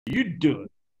You do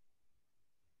it.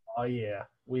 Oh, yeah.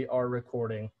 We are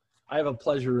recording. I have a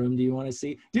pleasure room. Do you want to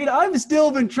see? Dude, I've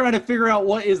still been trying to figure out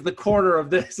what is the corner of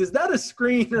this. Is that a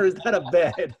screen or is that a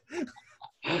bed?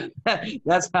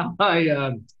 That's how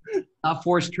I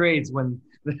force trades when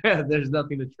there's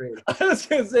nothing to trade. I was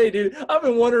going to say, dude, I've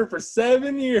been wondering for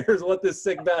 7 years what this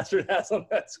sick bastard has on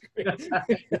that screen.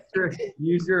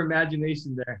 Use your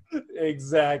imagination there.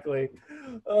 Exactly.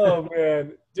 Oh,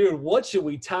 man. Dude, what should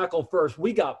we tackle first?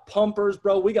 We got pumpers,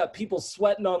 bro. We got people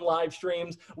sweating on live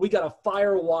streams. We got a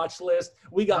fire watch list.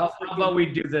 We got How about we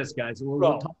do this, guys?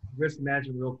 We'll talk risk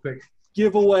management real quick.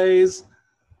 giveaways.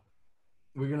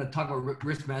 We're going to talk about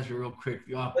risk management real quick.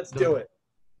 Let's do it.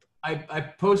 I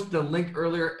posted the link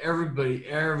earlier. Everybody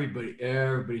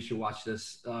should watch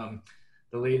this. The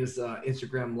latest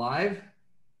Instagram live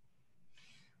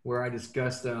where I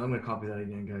discussed. I'm going to copy that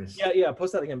again, guys. Yeah.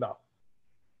 Post that again, Val.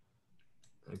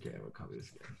 Okay, I'm going to copy this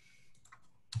again.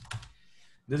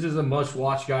 This is a must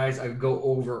watch, guys. I go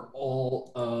over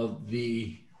all of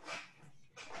the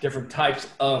different types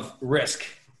of risk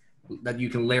that you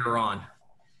can layer on.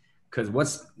 Because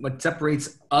what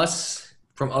separates us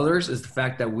from others is the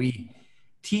fact that we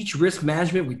teach risk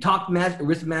management. We talk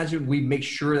risk management. We make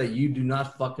sure that you do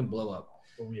not fucking blow up.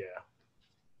 Oh, yeah.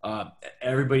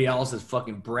 Everybody else is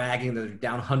fucking bragging that they're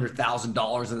down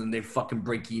 $100,000 and then they fucking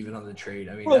break even on the trade.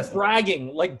 I mean, bro,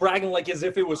 bragging like as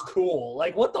if it was cool.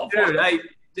 Like, what the fuck?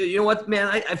 You know what,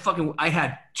 man? I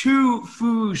had two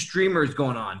food streamers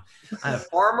going on. I had a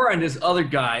farmer and this other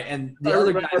guy, and the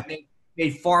other guy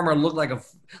made farmer look like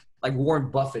Warren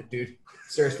Buffett, dude.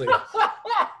 Seriously.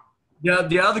 Yeah,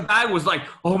 the other guy was like,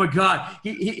 oh my God.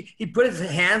 He put his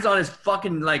hands on his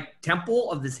fucking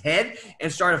temple of his head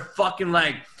and started fucking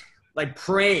like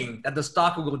praying that the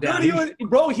stock will go down. Dude,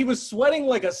 he was sweating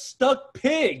like a stuck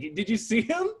pig. Did you see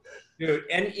him? Dude,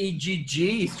 NEGG,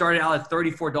 he started out at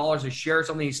 $34 a share or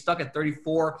something. He's stuck at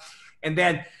 34. And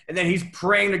then he's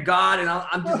praying to God. And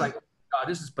I'm just like, oh God,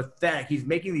 this is pathetic. He's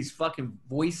making these fucking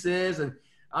voices. And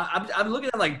I'm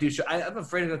looking at like, dude, I'm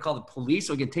afraid I'm going to call the police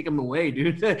so we can take him away,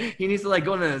 dude. He needs to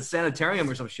go to a sanitarium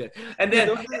or some shit. And then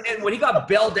when he got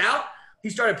bailed out,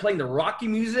 he started playing the Rocky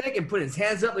music and putting his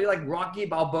hands up like Rocky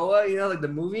Balboa, like the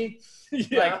movie.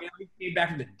 Yeah. He came back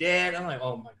from the dead. I'm like,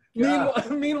 oh my God.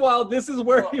 Meanwhile, this is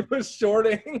where he was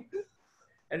shorting.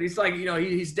 And he's like,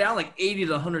 he's down like $80,000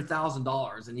 to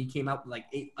 $100,000, and he came out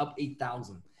up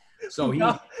 8,000. So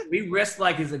he risked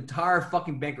like his entire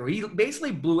fucking bankroll. He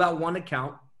basically blew out one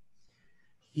account.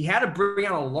 He had to bring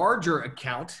out a larger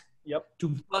account. Yep.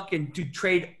 To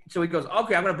trade. So he goes,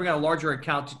 okay, I'm gonna bring out a larger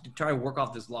account to try to work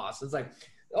off this loss. It's like,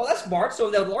 oh, that's smart. So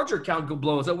that larger account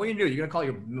blows up. What are you gonna do? You're gonna call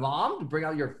your mom to bring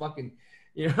out your fucking,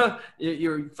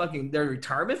 their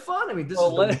retirement fund? I mean, this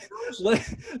is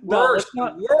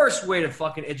the worst way to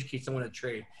fucking educate someone to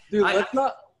trade. Dude,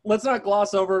 let's not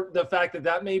gloss over the fact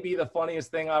that may be the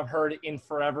funniest thing I've heard in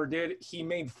forever, dude. He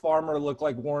made Farmer look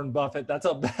like Warren Buffett. That's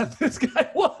how bad this guy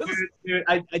was. Dude,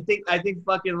 I think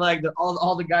fucking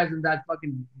all the guys in that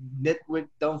fucking nitwit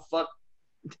don't fuck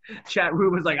chat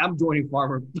room was like, I'm joining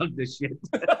Farmer. Fuck this shit.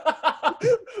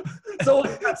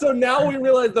 So now we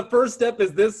realize the first step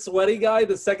is this sweaty guy.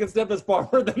 The second step is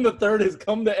Farmer. Then the third is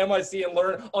come to MIC and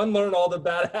unlearn all the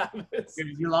bad habits.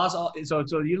 You lost all. So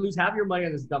you lose half your money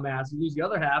on this dumbass. You lose the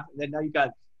other half, and then now you got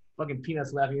fucking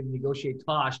peanuts left. You can negotiate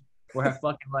Tosh or have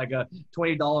fucking like a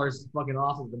 $20 fucking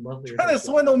off of the monthly. Trying to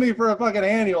swindle me for a fucking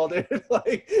annual, dude. Dude,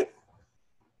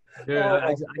 oh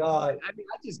my God. I mean,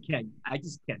 I just can't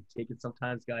take it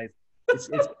sometimes, guys.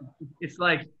 It's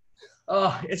like.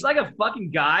 Oh, it's like a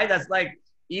fucking guy that's like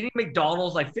eating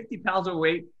McDonald's, like 50 pounds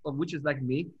overweight, which is like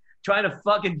me, trying to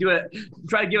fucking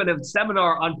try to give a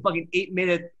seminar on fucking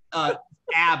 8-minute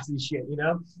abs and shit,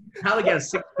 how to get a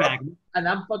six-pack. And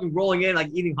I'm fucking rolling in like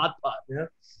eating hot pot,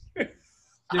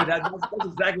 Dude, that's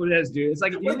exactly what it is, dude. It's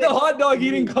like with the hot dog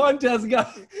eating contest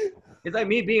guy. It's like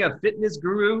me being a fitness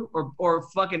guru or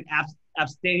fucking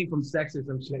abstaining from sex or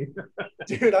some shit.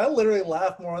 Dude, I literally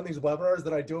laugh more on these webinars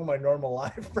than I do in my normal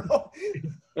life, bro.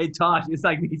 Hey, Tosh, it's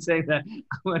like me saying that I'm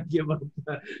going to give up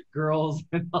girls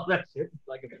and all that shit.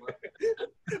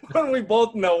 When we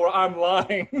both know I'm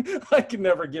lying. I can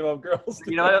never give up girls.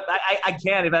 Dude. I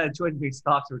can if I had a choice between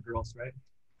stocks or girls, right?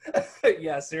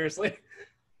 Yeah, seriously.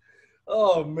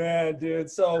 Oh, man,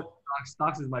 dude. So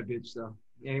stocks is my bitch, so.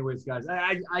 Anyways, guys,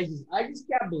 I just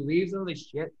can't believe some of this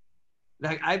shit.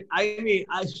 Like I mean,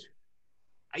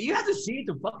 you have to see it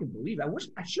to fucking believe. I wish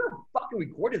I should have fucking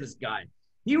recorded this guy.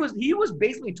 He was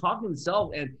basically talking to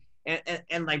himself and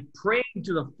like praying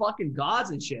to the fucking gods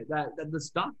and shit that the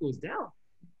stock goes down.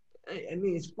 I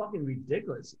mean, it's fucking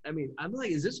ridiculous. I mean, I'm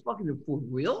like, is this fucking for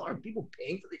real? Are people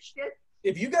paying for this shit?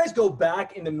 If you guys go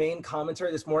back in the main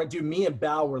commentary this morning, dude, me and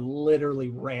Bao were literally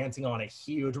ranting on a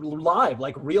huge live,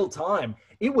 like real time.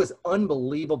 It was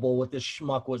unbelievable what this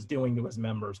schmuck was doing to his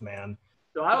members, man.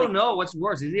 So I don't know what's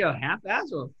worse. Is he a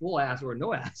half-ass or a full-ass or a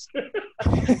no-ass?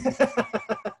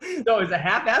 So is a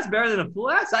half-ass better than a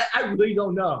full-ass? I really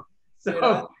don't know.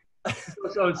 So,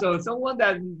 so someone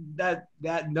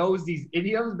that knows these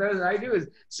idioms better than I do is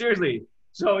seriously.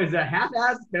 So is a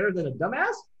half-ass better than a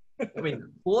dumbass? I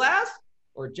mean, full-ass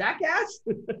or jackass?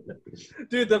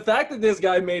 Dude, the fact that this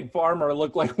guy made Farmer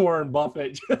look like Warren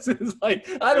Buffett just is like,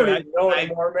 I don't even know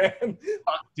anymore, man.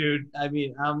 Fuck, dude. I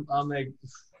mean, I'm like.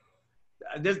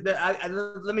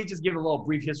 Let me just give a little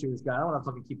brief history of this guy. I don't want to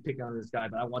fucking keep picking on this guy,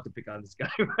 but I want to pick on this guy.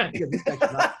 Right? This guy's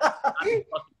not fucking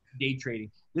day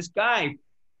trading. This guy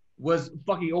was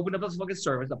fucking opened up this fucking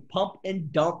service, a pump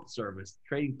and dump service,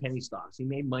 trading penny stocks. He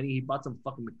made money. He bought some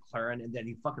fucking McLaren, and then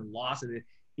he fucking lost it.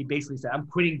 He basically said, "I'm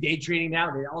quitting day trading now."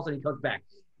 And then all of a sudden he comes back.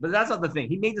 But that's not the thing.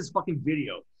 He made this fucking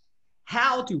video,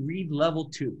 how to read level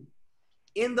 2.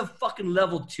 In the fucking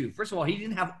level 2. First of all, he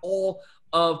didn't have all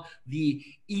of the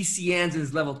ECNs in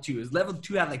his level 2. His level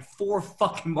 2 had like 4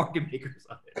 fucking market makers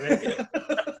on it.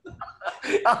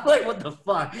 Right? I'm like, what the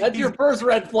fuck? That's your first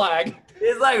red flag.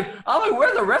 It's like, I'm like, where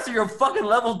are the rest of your fucking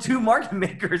level 2 market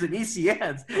makers and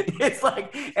ECNs? It's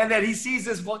like, and then he sees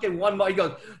this fucking one, he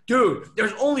goes, dude,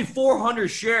 there's only 400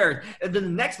 shares. And then the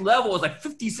next level is like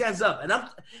 50 cents up. And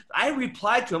I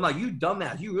replied to him, like, you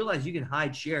dumbass, you realize you can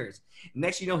hide shares.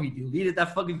 Next you know, he deleted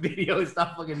that fucking video and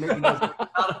stopped fucking making those.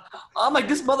 I'm like,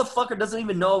 this motherfucker doesn't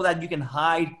even know that you can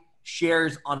hide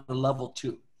shares on a level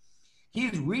 2.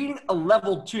 He's reading a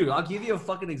level 2. I'll give you a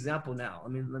fucking example now.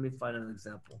 Let me find an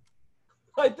example.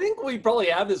 I think we probably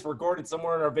have this recorded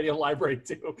somewhere in our video library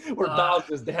too, where Bao's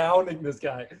just downing this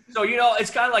guy. So, you know,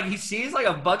 it's kind of like he sees like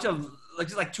a bunch of, like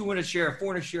just like 200 shares,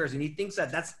 400 shares, and he thinks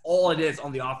that that's all it is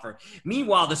on the offer.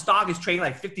 Meanwhile, the stock is trading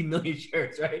like 50 million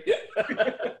shares, right?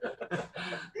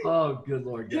 Oh, good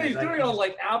Lord. Guys. Yeah, he's doing it on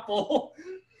like Apple.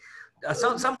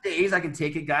 Some days I can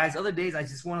take it, guys. Other days I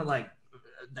just want to like,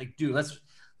 dude,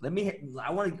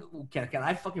 can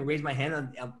I fucking raise my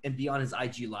hand and be on his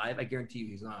IG live? I guarantee you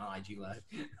he's not on IG live.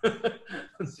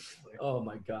 Oh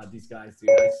my God, these guys,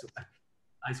 dude. I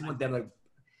just want them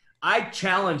I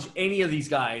challenge any of these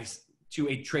guys to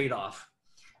a trade-off.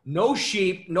 No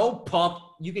sheep, no pump.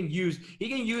 He can use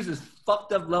his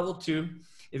fucked up level 2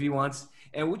 if he wants.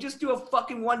 And we'll just do a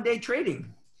fucking 1-day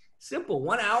trading. Simple.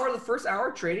 1 hour, the first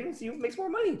hour trading, and see who makes more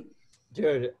money.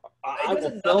 Dude,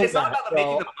 it's not about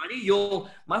making the money.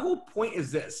 My whole point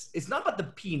is this. It's not about the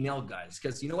P&L, guys,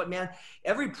 because you know what, man?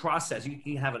 Every process, you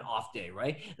can have an off day,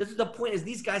 right? This is the point is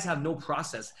these guys have no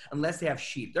process unless they have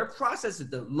sheep. Their process is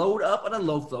to load up on a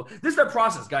low flow. This is their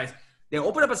process, guys. They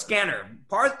open up a scanner.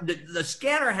 The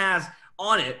scanner has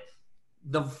on it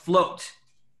the float,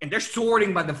 and they're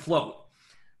sorting by the float.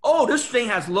 Oh, this thing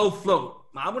has low float.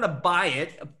 I'm going to buy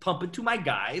it, pump it to my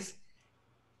guys.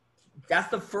 That's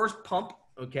the first pump,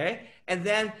 okay? And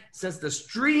then since the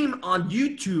stream on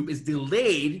YouTube is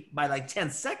delayed by like 10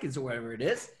 seconds or whatever it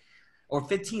is, or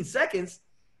 15 seconds,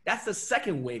 that's the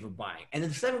second wave of buying. And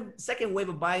the second wave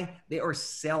of buying, they are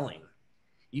selling.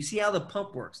 You see how the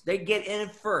pump works. They get in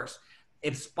first.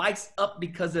 It spikes up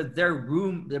because of their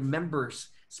members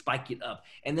spike it up.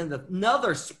 And then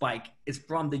another spike is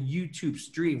from the YouTube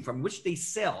stream from which they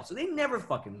sell. So they never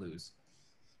fucking lose.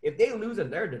 If they lose, then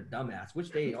they're the dumbass, which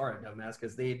they are a dumbass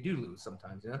because they do lose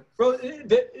sometimes, yeah? Bro,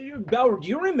 Bauer, do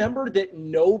you remember that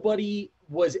nobody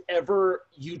was ever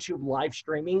YouTube live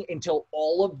streaming until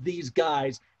all of these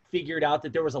guys figured out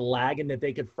that there was a lag and that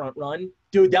they could front run?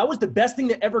 Dude, that was the best thing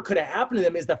that ever could have happened to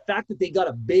them is the fact that they got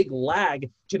a big lag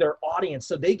to their audience.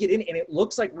 So they get in and it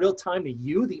looks like real time to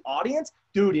you, the audience.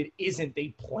 Dude, it isn't.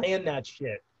 They plan that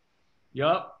shit.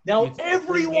 Yup. Now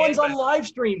everyone's on live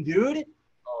stream, dude.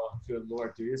 Oh, good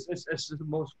Lord, dude. It's just the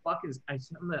most fucking, I'm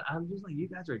just like, you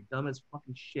guys are dumb as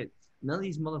fucking shit. None of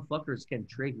these motherfuckers can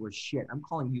trade worth shit. I'm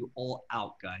calling you all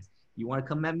out, guys. You want to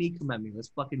come at me? Come at me.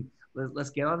 Let's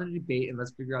get on the debate and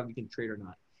let's figure out if you can trade or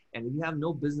not. And if you have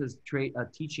no business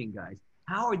teaching guys,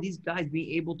 how are these guys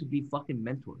being able to be fucking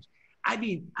mentors? I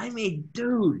mean,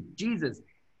 dude, Jesus.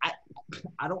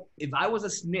 I don't, if I was a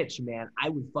snitch, man, I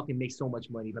would fucking make so much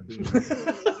money by being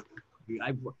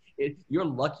dude, you're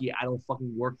lucky I don't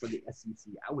fucking work for the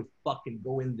SEC. I would fucking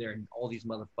go in there and all these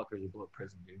motherfuckers would go to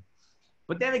prison, dude.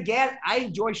 But then again, I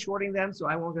enjoy shorting them, so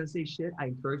I won't gonna say shit. I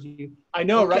encourage you. I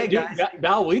know, okay, right, dude?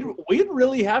 Val, we'd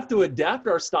really have to adapt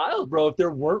our styles, bro. If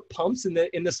there weren't pumps in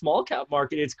the small cap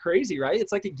market, it's crazy, right?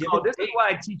 It's like a given. Oh, this is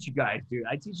what I teach you guys, dude.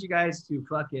 I teach you guys to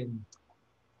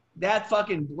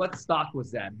fucking what stock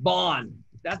was that? Bond.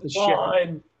 That's the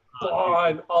shit.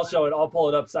 Bond. I'll show it. I'll pull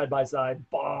it up side by side.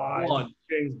 Bond.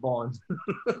 James Bond.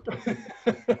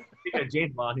 Yeah,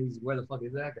 James Bond. Where the fuck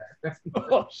is that guy?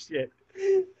 Oh shit.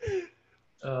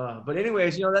 But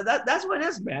anyways, you know that's what it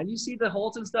is, man. You see the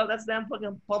Holts and stuff. That's them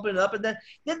fucking pumping it up, and then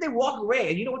they walk away.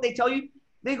 And you know what they tell you?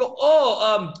 They go,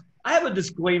 I have a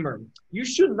disclaimer. You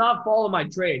should not follow my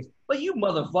trades. But you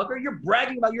motherfucker, you're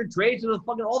bragging about your trades to the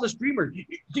fucking all the streamers.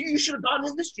 You should have gotten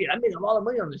in this shit. I made a lot of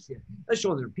money on this shit. Let's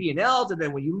show their P&Ls, and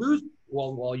then when you lose,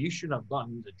 well, you shouldn't have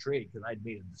gotten into the trade because I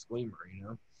made a disclaimer, you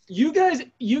know. You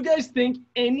guys think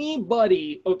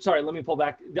anybody? Oh, sorry. Let me pull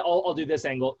back. I'll do this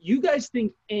angle. You guys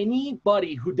think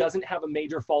anybody who doesn't have a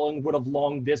major following would have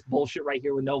longed this bullshit right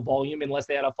here with no volume unless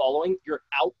they had a following? You're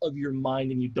out of your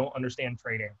mind and you don't understand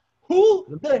trading. Who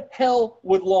the hell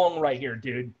would long right here,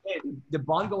 dude? Hey, did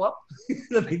Bond go up?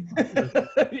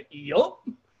 Yup.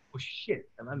 Oh shit!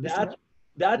 Am I missing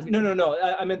That's that? No.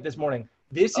 I meant this morning.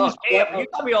 This is. Hey, you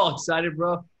got me all excited,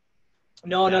 bro.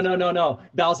 No.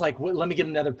 Bal's like, let me get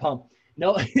another pump.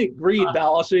 No, agreed,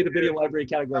 Bal. I'll show you the video library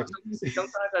category.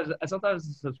 Sometimes I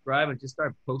subscribe and just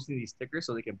start posting these stickers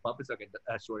so they can pump it so I can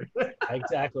short it.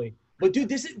 Exactly. But dude,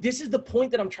 this is the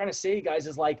point that I'm trying to say, guys,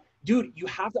 is like, dude, you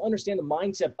have to understand the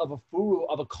mindset of a furu,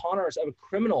 of a con artist, of a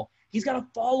criminal. He's got a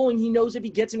following. He knows if he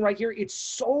gets in right here, it's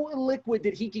so illiquid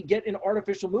that he could get an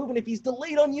artificial move. And if he's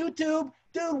delayed on YouTube,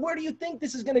 dude, where do you think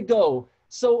this is going to go?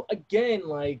 So again,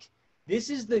 like, this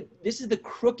is the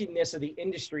crookedness of the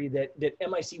industry that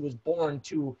MIC was born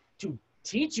to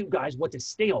teach you guys what to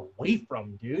stay away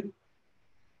from, dude.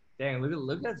 Dang,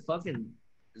 look at fucking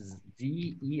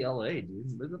ZELA,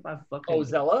 dude. Look at my fucking. Oh,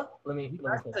 Zella? Let me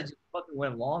I just fucking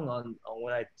went long on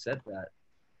when I said that.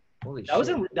 Holy shit.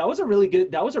 That was a really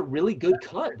good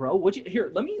cut, bro. Let's okay,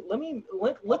 blow this we'll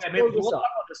up. talk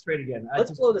about this trade again.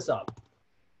 Let's blow this up.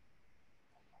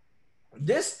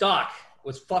 This stock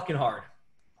was fucking hard.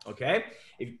 Okay,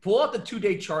 if you pull out the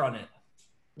 2-day chart on it.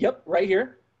 Yep, right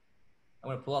here.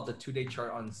 I'm gonna pull out the 2-day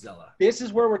chart on Zella. This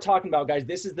is where we're talking about, guys.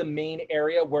 This is the main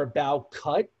area where Bao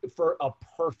cut for a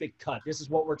perfect cut. This is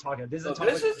what we're talking about. This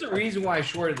is the reason why I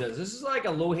shorted this. This is like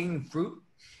a low-hanging fruit.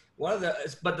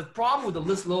 But the problem with the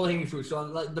list low-hanging fruit.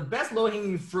 So the best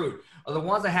low-hanging fruit are the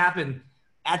ones that happen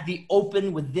at the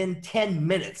open within 10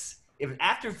 minutes. If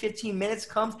after 15 minutes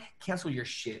comes, cancel your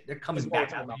shit. They're coming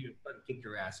back out you to kick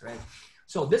your ass, right?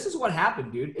 So this is what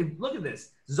happened, dude. Look at this.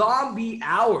 Zombie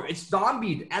hour. It's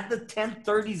zombied at the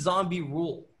 10:30 zombie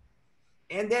rule.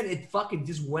 And then it fucking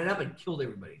just went up and killed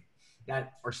everybody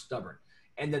that are stubborn.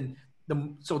 And then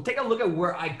so take a look at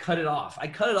where I cut it off. I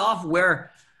cut it off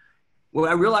where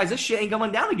I realized this shit ain't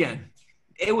coming down again.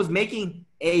 It was making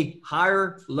a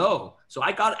higher low. So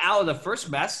I got out of the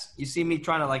first mess. You see me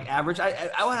trying to like average. I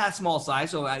had small size,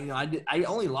 so I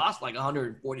only lost like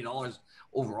 $140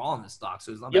 overall in the stock.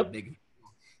 So it's not that big.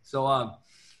 So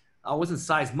I wasn't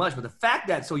sized much, but the fact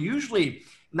that usually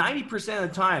 90% of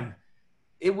the time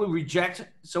it would reject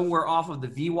somewhere off of the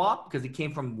VWAP because it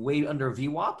came from way under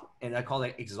VWAP, and I call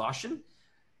that exhaustion.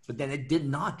 But then it did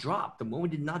not drop. The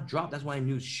moment it did not drop, that's when I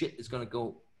knew shit is going to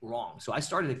go wrong. So I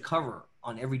started to cover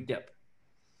on every dip.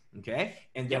 Okay?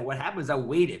 And then what happened is I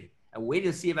waited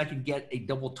to see if I could get a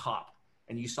double top.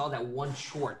 And you saw that one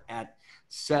short at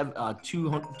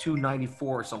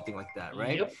 294 or something like that,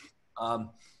 right? Yep.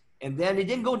 And then it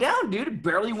didn't go down, dude. It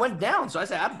barely went down. So I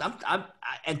said,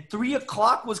 and 3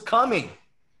 o'clock was coming.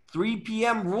 3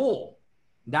 p.m. rule.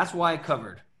 That's why I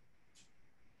covered.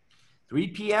 3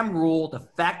 p.m. rule, the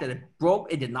fact that it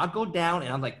broke, it did not go down.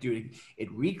 And I'm like, dude,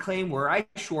 it reclaimed where I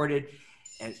shorted.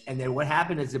 And then what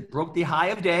happened is it broke the high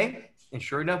of day. And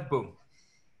sure enough, boom.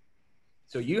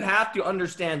 So you have to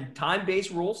understand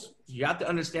time-based rules. You have to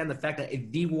understand the fact that a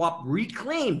VWAP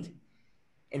reclaimed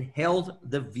and held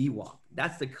the VWAP.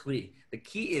 That's the key. The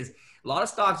key is a lot of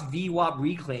stocks VWAP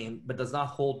reclaim, but does not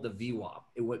hold the VWAP.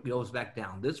 It goes back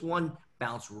down. This one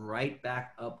bounced right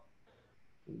back up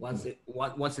once it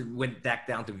went back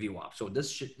down to VWAP. So this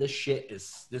shit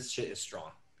is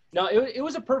strong. No, it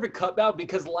was a perfect cut out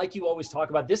because, like you always talk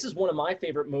about, this is one of my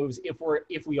favorite moves.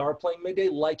 If we are playing midday,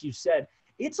 like you said,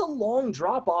 it's a long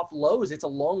drop off lows. It's a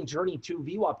long journey to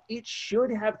VWAP. It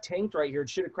should have tanked right here. It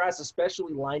should have crashed,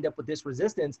 especially lined up with this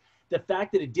resistance. The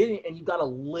fact that it didn't, and you got a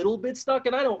little bit stuck,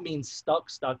 and I don't mean stuck,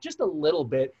 just a little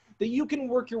bit, that you can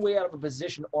work your way out of a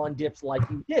position on dips like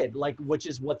you did, which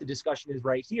is what the discussion is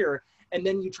right here. And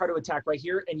then you try to attack right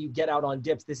here, and you get out on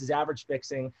dips. This is average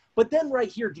fixing. But then right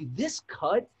here, dude, this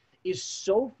cut is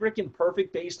so freaking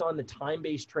perfect based on the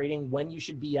time-based trading, when you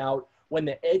should be out, when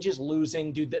the edge is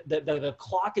losing, dude, the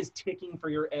clock is ticking for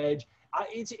your edge.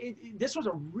 This was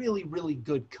a really, really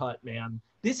good cut, man.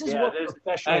 This is Yeah, what there's-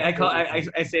 professional.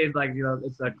 I say it's like, you know,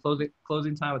 it's a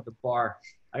closing time at the bar.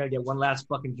 I gotta get one last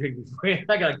fucking drink before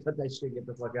I gotta cut that shit and get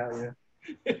the fuck out of here.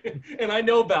 And I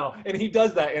know Val, and he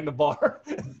does that in the bar.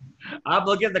 I'm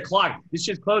looking at the clock. This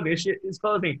shit's closing. This shit is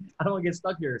closing. I don't want to get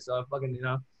stuck here. So I fucking, you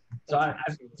know.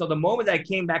 So the moment that I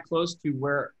came back close to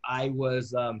where I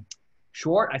was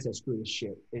short, I said, screw this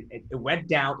shit. It went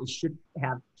down. It should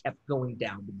have kept going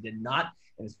down, but did not.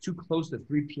 And it's too close to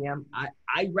 3 p.m.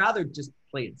 I'd rather just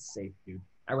play it safe, dude.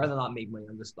 I'd rather not make money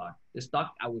on this stock. This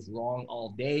stock, I was wrong all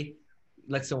day.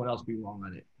 Let someone else be wrong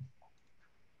on it.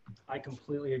 I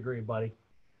completely agree, buddy.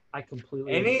 I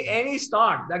completely agree. Any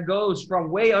stock that goes from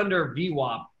way under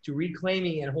VWAP to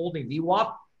reclaiming and holding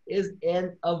VWAP is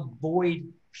an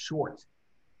avoid short.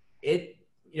 It,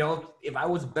 you know, if I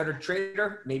was a better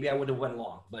trader, maybe I would have went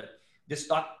long. But this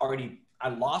stock already, I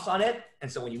lost on it.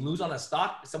 And so when you lose on a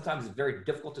stock, sometimes it's very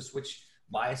difficult to switch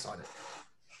bias on it.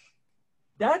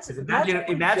 Imagine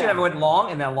if I went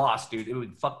long and I lost, dude. It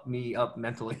would fuck me up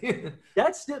mentally.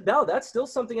 That's still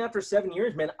something after 7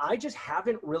 years, man. I just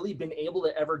haven't really been able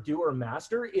to ever do or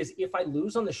master is if I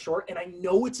lose on the short and I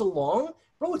know it's a long,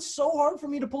 bro, it's so hard for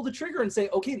me to pull the trigger and say,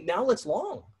 okay, now let's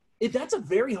long. That's a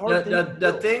very hard thing.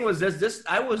 The thing was this,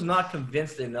 I was not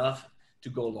convinced enough to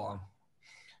go long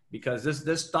because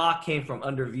this stock came from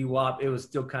under VWAP. It was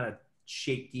still kind of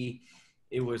shaky.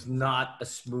 It was not a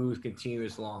smooth,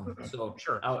 continuous long. So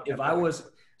sure.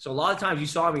 So a lot of times you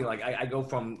saw me, like I go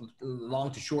from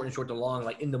long to short and short to long,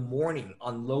 like in the morning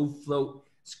on low float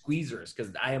squeezers,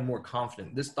 because I am more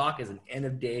confident. This stock is an end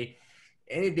of day.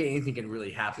 Any day, anything can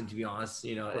really happen, to be honest.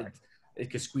 You know, it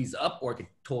could squeeze up or it could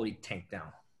totally tank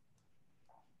down.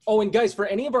 Oh, and guys, for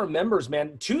any of our members,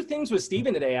 man, 2 things with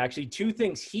Steven today, actually. 2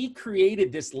 things. He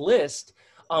created this list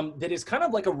that is kind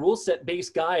of like a rule set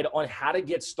based guide on how to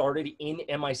get started in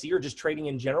MIC or just trading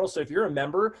in general. So if you're a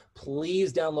member,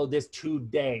 please download this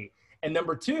today. And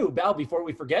number 2, Val, before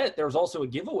we forget, there's also a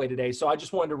giveaway today. So I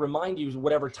just wanted to remind you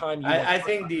whatever time you I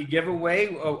think the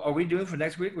giveaway, are we doing for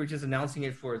next week? We're just announcing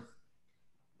it for.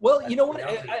 Well, you know what?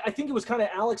 I think it was kind of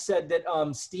Alex said that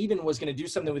Steven was going to do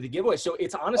something with the giveaway. So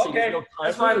it's honestly, okay.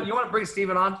 That's fine. You want to bring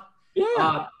Steven on?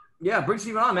 Yeah. Yeah, bring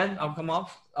Steven on, man. I'll come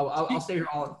off. I'll stay here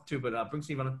all too, but bring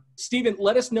Steven on. Steven,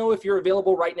 let us know if you're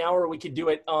available right now, or we could do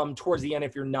it towards the end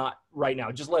if you're not right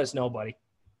now. Just let us know, buddy.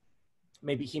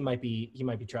 Maybe he might be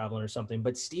traveling or something.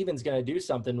 But Steven's gonna do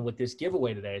something with this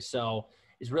giveaway today, so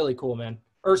it's really cool, man.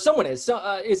 Or someone is.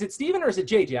 So is it Steven or is it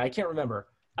JJ? I can't remember.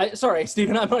 Sorry,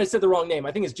 Steven, I might have said the wrong name.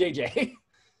 I think it's JJ. Hey,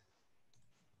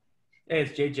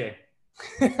 it's JJ.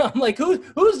 I'm like, who's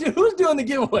doing the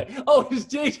giveaway? Oh, it's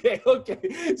JJ.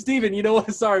 Okay, Steven, you know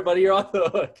what? Sorry, buddy, you're off the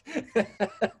hook.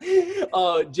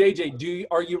 JJ,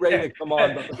 are you ready to come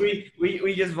on?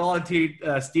 we just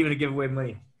volunteered Steven to give away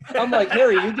money. I'm like,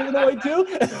 Harry, you giving away too?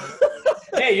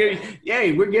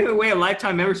 Hey, we're giving away a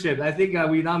lifetime membership. I think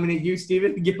we nominate you,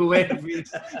 Steven, to give away.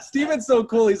 Steven's so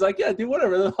cool. He's like, yeah, dude,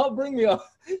 whatever. I'll bring me on.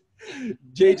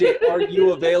 JJ, are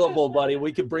you available, buddy?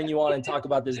 We could bring you on and talk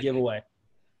about this giveaway.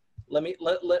 Let me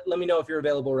know if you're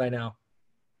available right now,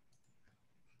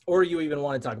 or you even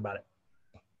want to talk about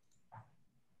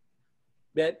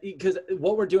it. Because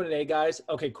what we're doing today, guys.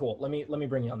 Okay, cool. Let me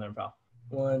bring you on there, pal.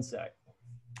 One sec.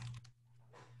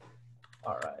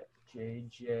 All right,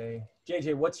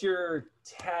 JJ, what's your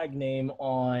tag name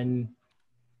on?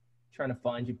 Trying to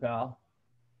find you, pal.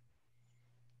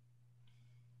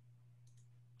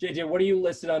 JJ, what are you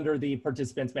listed under the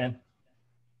participants, man?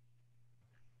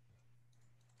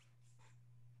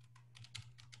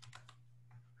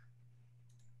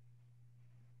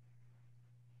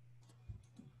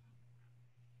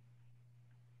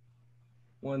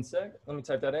 One sec. Let me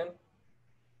type that in.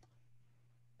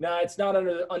 No, it's not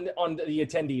under on the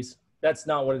attendees. That's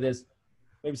not what it is.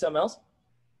 Maybe something else?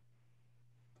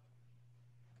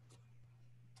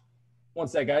 One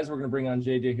sec, guys. We're going to bring on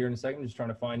JJ here in a second. I'm just trying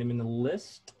to find him in the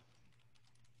list.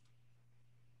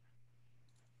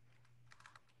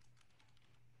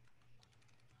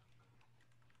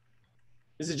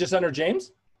 Is it just under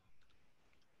James?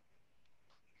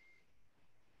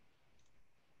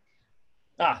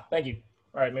 Ah, thank you.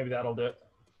 All right, maybe that'll do it.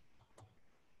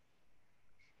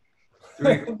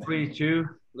 3, 2.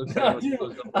 No,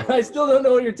 dude, I still don't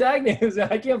know what your tag name is.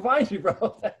 I can't find you,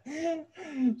 bro.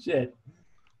 Shit.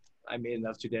 I made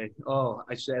enough today. Oh,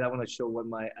 I want to show what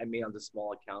I made on the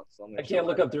small account. So I can't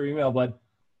look up their email, bud.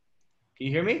 Can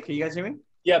you hear me? Can you guys hear me?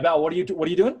 Yeah, Val. What are you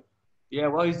doing? Yeah,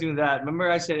 while he's doing that,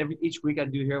 remember I said each week I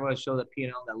do here when I show the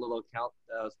P&L, that little account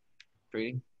that I was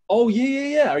trading. Oh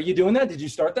yeah. Are you doing that? Did you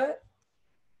start that?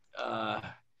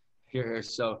 Here.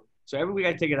 So every week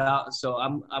I take it out. So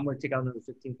I'm going to take out another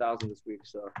 15,000 this week.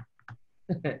 So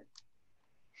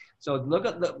So look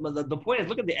at the point is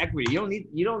look at the equity.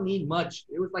 You don't need much.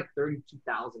 It was like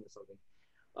 32,000 or something.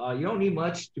 You don't need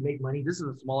much to make money. This is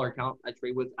a smaller account I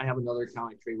trade with. I have another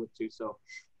account I trade with too. So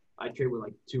I trade with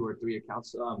like 2 or 3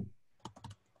 accounts.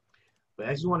 But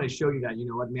I just want to show you that, you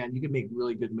know what, man, you can make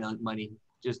really good money.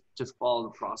 Just follow the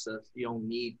process. You don't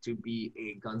need to be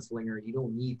a gunslinger. You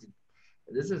don't need to.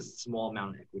 This is a small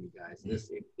amount of equity, guys.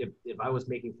 This if I was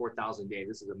making 4,000 a day,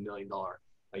 this is $1 million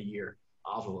a year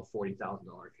off of a $40,000 account.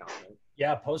 Right?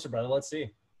 Yeah, post it, brother. Let's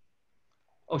see.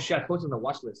 Oh shit! I posted on the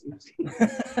watch list.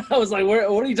 I was like, what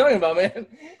are you talking about, man?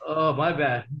 Oh, my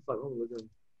bad. Like, oh, look at him.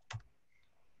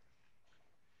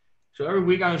 So every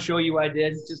week I'm gonna show you what I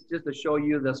did, just to show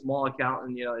you the small account,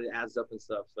 and you know it adds up and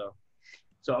stuff. So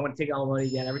I'm gonna take out money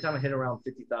again. Every time I hit around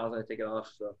 50,000, I take it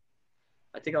off. So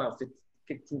I take around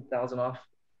 15,000 off.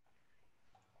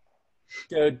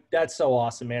 Dude, that's so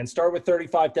awesome, man. Start with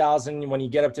 35,000. When you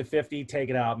get up to 50, take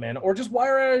it out, man. Or just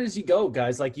wire it as you go,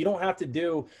 guys. Like, you don't have to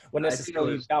do what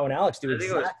necessarily Val and Alex do.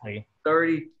 Exactly.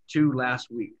 32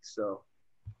 last week. So.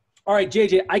 All right,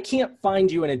 JJ, I can't find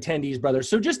you in attendees, brother.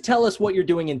 So just tell us what you're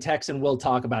doing in text and we'll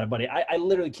talk about it, buddy. I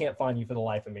literally can't find you for the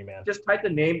life of me, man. Just type the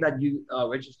name that you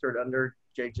registered under,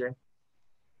 JJ.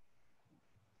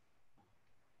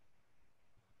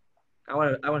 I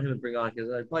want him to bring on because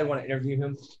I probably want to interview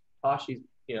him. Tosh, he's,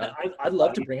 you know. I'd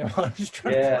love to bring him on. I'm just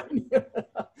trying to find you.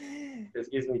 This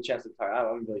gives me a chance to talk.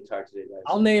 I'm really tired today, guys.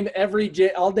 I'll name every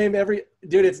dude.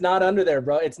 It's not under there,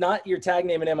 bro. It's not your tag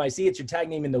name in MIC. It's your tag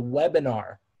name in the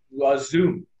webinar.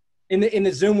 Zoom. In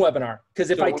the Zoom webinar.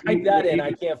 Because if I type that in,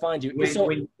 I can't find you.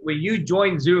 When you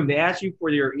join Zoom, they ask you for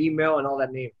your email and all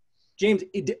that name. James,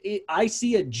 I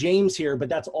see a James here, but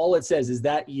that's all it says. Is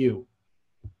that you?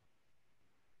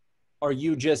 Are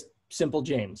you just simple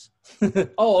James?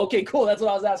 Oh, okay, cool. That's what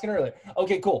I was asking earlier.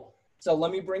 Okay, cool. So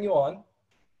let me bring you on.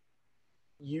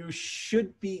 You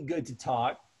should be good to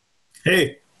talk.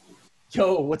 Hey.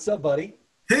 Yo, what's up, buddy?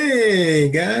 Hey,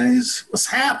 guys. What's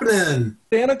happening?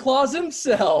 Santa Claus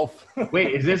himself.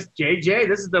 Wait, is this JJ?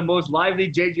 This is the most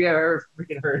lively JJ I've ever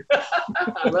freaking heard.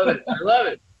 I love it. I love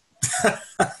it.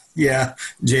 Yeah,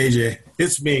 JJ.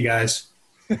 It's me, guys.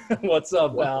 What's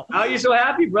up, Val? How are you so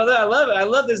happy, brother? I love it. I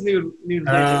love this new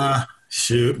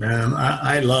shoot, man.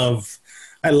 I love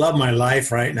my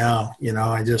life right now. You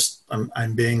know,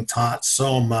 I'm being taught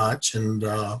so much, and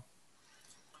before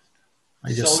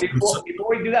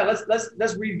we do that,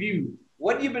 let's review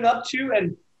what you've been up to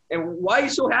and why are you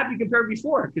so happy compared to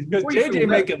before? Because JJ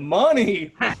making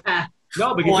money.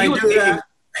 No, because I do that.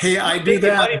 Hey, I do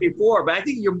that money before, but I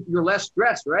think you're less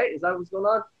stressed, right? Is that what's going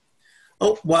on?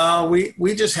 Oh, well,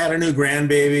 we just had a new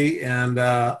grandbaby, and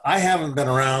I haven't been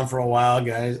around for a while,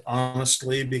 guys,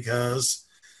 honestly, because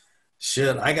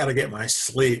shit, I got to get my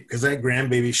sleep because that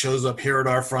grandbaby shows up here at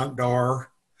our front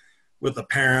door with the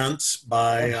parents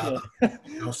by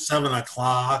 7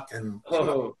 o'clock, and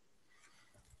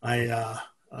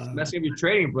it's messing up your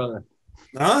trading, brother.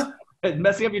 Huh? It's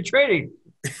messing up your trading.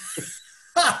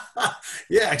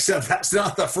 Yeah, except that's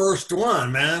not the first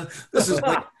one, man. This is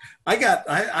like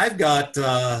I've got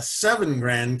 7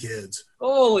 grandkids.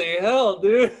 Holy hell,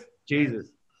 dude! Jesus,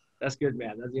 that's good,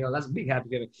 man. That's a big happy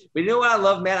feeling. But you know what I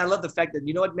love, man? I love the fact that,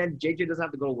 you know what, man, JJ doesn't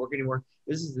have to go to work anymore.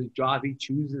 This is his job. He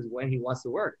chooses when he wants to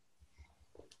work.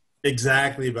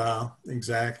 Exactly, Val.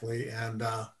 Exactly. And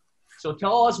so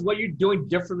tell us what you're doing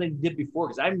different than you did before,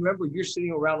 because I remember you're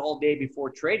sitting around all day before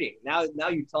trading. Now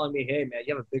you're telling me, hey, man,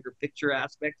 you have a bigger picture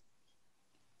aspect.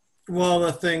 Well,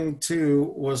 the thing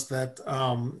too was that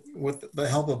with the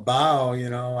help of Bao, you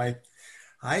know,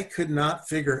 I could not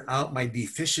figure out my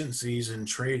deficiencies in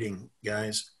trading,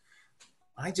 guys.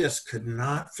 I just could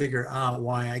not figure out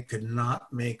why I could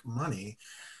not make money,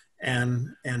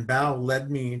 and Bao led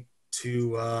me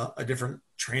to a different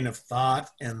train of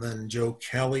thought. And then Joe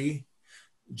Kelly,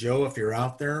 Joe, if you're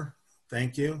out there,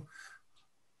 thank you.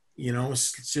 You know,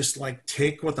 it's just like,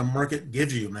 take what the market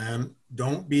gives you, man.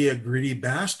 Don't be a greedy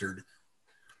bastard.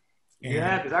 And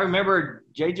yeah, because I remember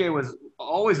JJ was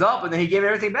always up, and then he gave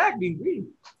everything back being greedy.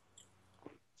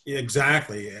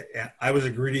 Exactly. I was a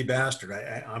greedy bastard.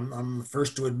 I'm the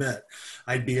first to admit.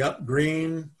 I'd be up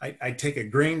green. I'd take a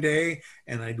green day,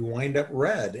 and I'd wind up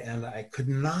red, and I could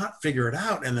not figure it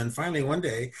out. And then finally one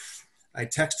day, I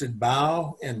texted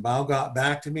Bao, and Bao got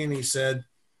back to me, and he said,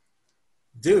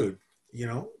 dude, you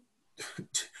know,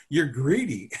 you're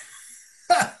greedy.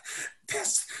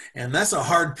 That's a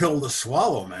hard pill to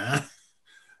swallow, man.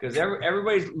 Because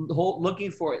everybody's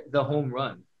looking for the home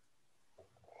run.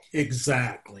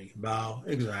 Exactly, Bao.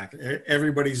 Exactly.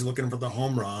 Everybody's looking for the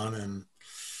home run,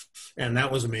 and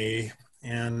that was me.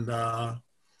 And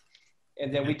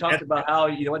And then we talked about how,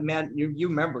 you know what, man, you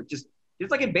remember, just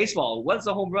like in baseball, what's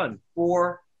a home run?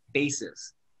 4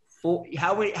 bases.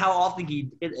 How often do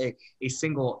you hit a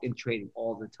single in trading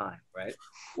all the time, right?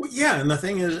 Well, yeah, and the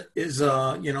thing is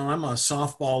you know, I'm a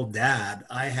softball dad.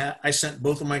 I sent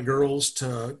both of my girls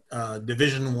to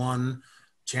Division I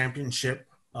championship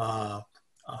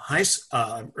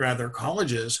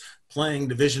colleges playing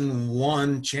Division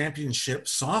I championship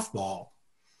softball,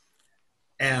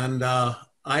 and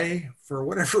I, for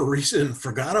whatever reason,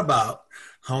 forgot about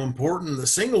how important the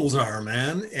singles are,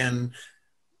 man, and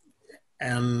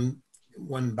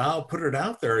when Bao put it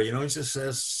out there, you know, he just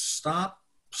says, stop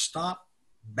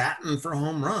batting for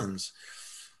home runs.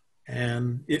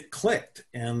 And it clicked.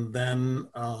 And then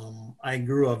I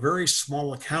grew a very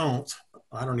small account.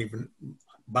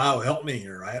 Bao, help me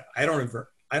here. I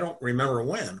don't remember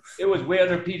when. It was way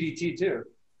under PDT too.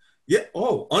 Yeah.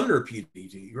 Oh, under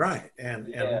PDT. Right.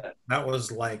 And that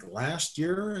was like last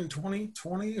year in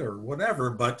 2020 or whatever.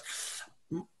 But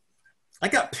I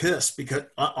got pissed because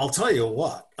I'll tell you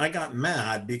what, I got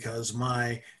mad because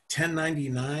my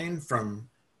 1099 from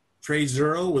Trade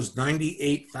Zero was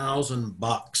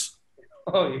 $98,000.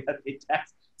 Oh, you got to pay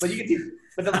tax, but you can do.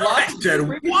 But the block. I said,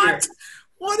 what?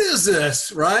 What is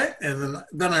this, right? And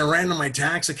then I ran to my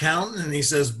tax accountant, and he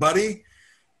says, "Buddy,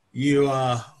 you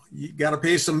got to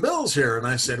pay some bills here." And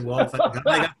I said, "Well, thank God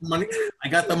I got the money. I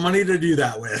got the money to do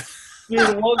that with."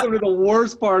 Dude, welcome to the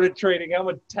worst part of trading. How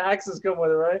much taxes come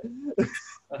with it, right?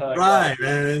 Right,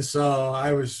 man. And so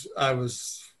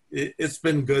it's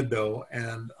been good though.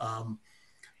 And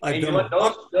you know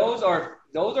what? Those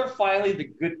are finally the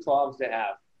good problems to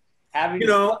have. Having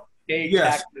pay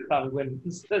taxes when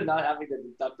instead of not having to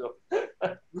deduct them.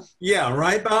 Yeah,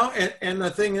 right, Bao. And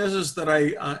the thing is that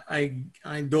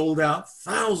I doled out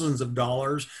thousands of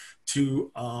dollars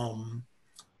to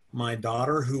my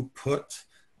daughter who put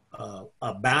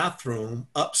a bathroom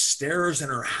upstairs in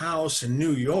her house in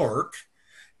New York,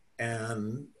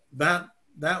 and that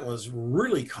was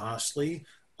really costly.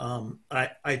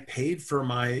 I paid for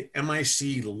my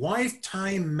MIC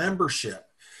lifetime membership,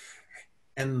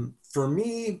 and for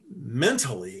me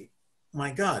mentally,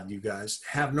 my God, you guys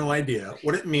have no idea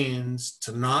what it means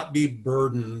to not be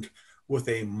burdened with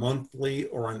a monthly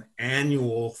or an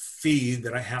annual fee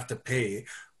that I have to pay.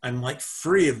 I'm like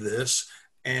free of this,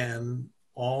 and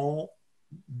all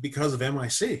because of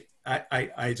MIC.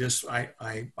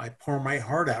 I pour my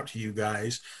heart out to you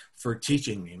guys for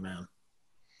teaching me, man.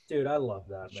 Dude, I love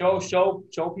that. Man. Show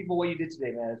people what you did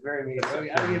today, man. It's very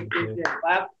amazing. I mean,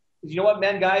 clap. You know what,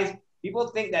 man, guys? People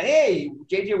think that, hey,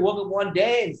 JJ woke up one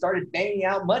day and started banging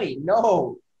out money.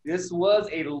 No, this was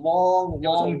a long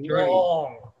journey.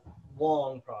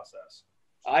 Long process.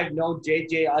 I've known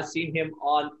JJ. I've seen him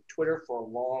on Twitter for a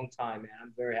long time, man.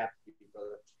 I'm very happy with you,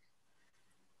 brother.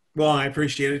 Well, I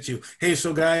appreciate it too. Hey,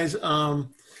 so guys,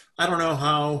 I don't know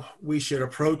how we should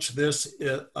approach this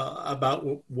about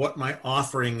what my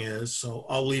offering is. So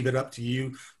I'll leave it up to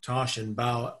you, Tosh and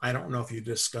Bao. I don't know if you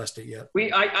discussed it yet.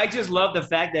 I just love the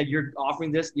fact that you're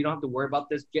offering this. You don't have to worry about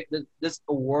this. This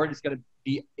award is going to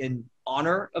be in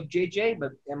honor of JJ,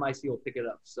 but MIC will pick it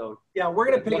up. So yeah, we're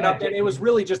going to pick it up. And it was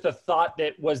really just a thought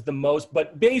that was the most,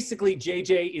 but basically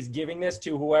JJ is giving this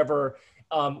to whoever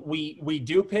we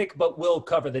do pick, but we'll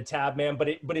cover the tab, man.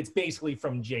 But it's basically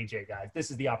from JJ, guys. This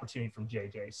is the opportunity from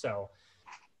JJ. So,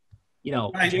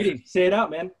 JJ, say it out,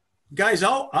 man. Guys,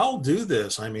 I'll do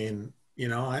this. I mean,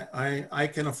 I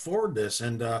can afford this,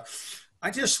 and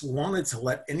I just wanted to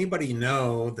let anybody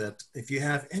know that if you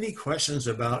have any questions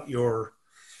about your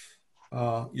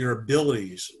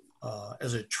abilities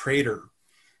as a trader,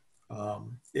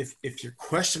 if you're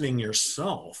questioning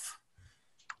yourself,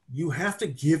 you have to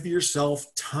give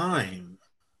yourself time.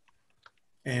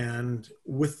 And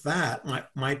with that,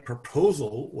 my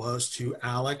proposal was to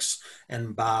Alex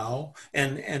and Bao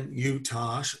and you,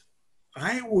 Tosh,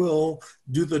 I will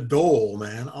do the dole,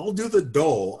 man. I'll do the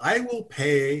dole. I will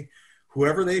pay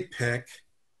whoever they pick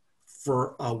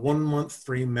for a 1 month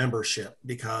free membership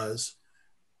because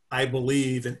I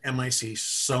believe in MIC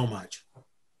so much.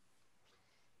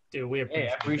 Dude, we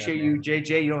appreciate I appreciate you,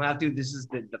 JJ. You don't have to. This is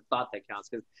the thought that counts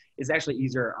because it's actually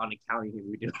easier on accounting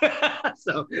than we do.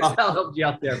 So I'll help you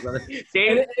out there, brother.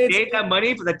 Save that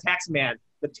money for the tax man.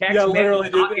 The tax man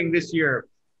is knocking this year.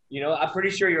 I'm pretty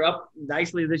sure you're up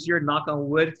nicely this year. Knock on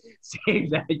wood.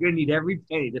 Save that. You're gonna need every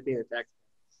penny to pay the tax.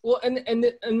 Well, and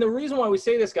the reason why we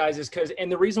say this, guys, is because,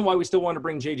 and the reason why we still want to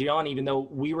bring JJ on, even though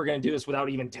we were going to do this without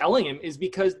even telling him, is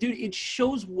because, dude, it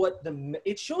shows what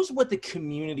the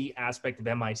community aspect of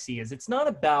MIC is. It's not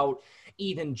about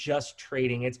even just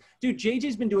trading. It's, dude,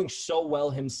 JJ's been doing so well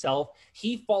himself.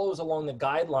 He follows along the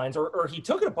guidelines, or he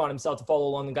took it upon himself to follow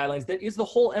along the guidelines. That is the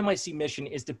whole MIC mission,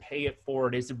 is to pay it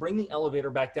forward, is to bring the elevator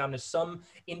back down to some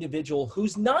individual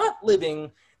who's not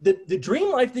living the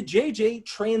dream life that JJ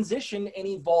transitioned and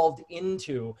evolved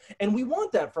into. And we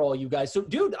want that for all you guys. So,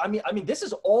 dude, I mean, this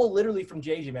is all literally from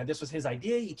JJ, man. This was his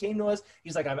idea. He came to us.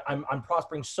 He's like, I'm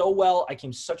prospering so well. I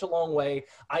came such a long way.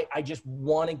 I just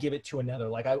want to give it to another.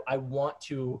 Like, I want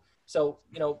to. So,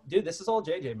 you know, dude, this is all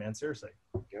JJ, man. Seriously.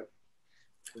 Yep.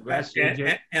 Congrats,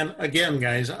 JJ. And again,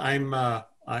 guys, I'm,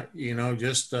 you know,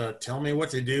 just tell me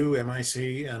what to do,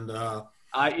 MIC, and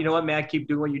you know what, man? Keep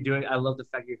doing what you're doing. I love the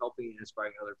fact you're helping and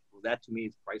inspiring other people. That to me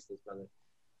is priceless, brother.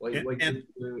 What you're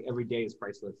doing every day is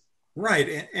priceless.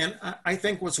 Right, and I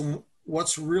think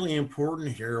what's really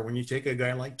important here, when you take a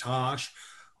guy like Tosh,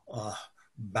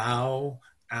 Bao,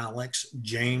 Alex,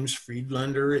 James,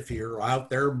 Friedlander, if you're out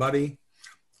there, buddy,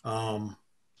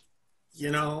 you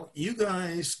know, you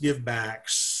guys give back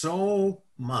so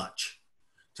much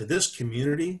to this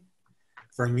community.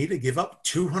 For me to give up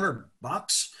 $200,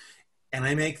 and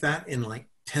I make that in like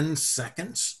 10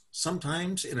 seconds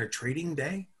sometimes in a trading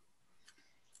day,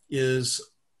 is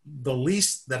the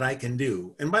least that I can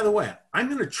do. And by the way,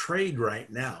 I'm in a trade right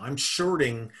now. I'm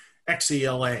shorting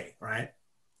XELA, right?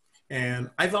 And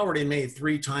I've already made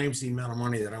 3 times the amount of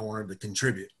money that I wanted to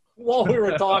contribute. While we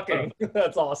were talking.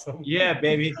 That's awesome. Yeah,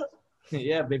 baby.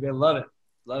 Yeah, baby. I love it.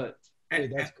 Love it. Hey,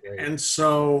 that's great. And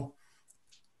so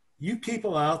you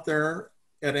people out there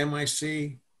at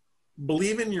MIC,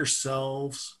 believe in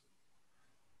yourselves.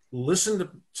 Listen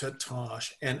to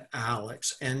Tosh and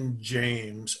Alex and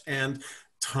James and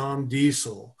Tom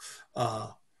Diesel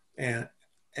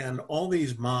and all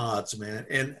these mods, man.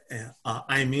 And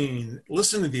I mean,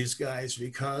 listen to these guys,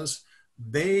 because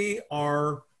they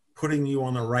are putting you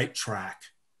on the right track,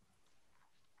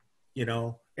 you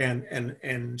know.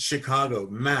 And Chicago,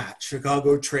 Matt,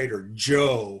 Chicago Trader,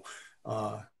 Joe,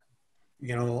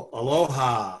 you know,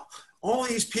 Aloha, all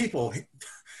these people,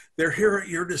 they're here at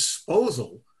your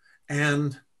disposal.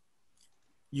 And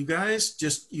you guys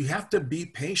you have to be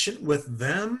patient with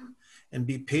them and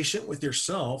be patient with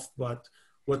yourself. But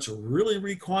what's really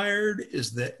required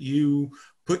is that you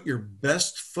put your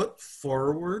best foot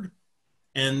forward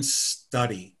and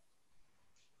study.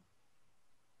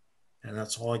 And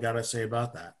that's all I got to say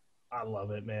about that. I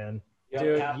love it, man. Yep,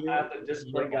 Dude, have the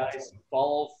discipline, guys.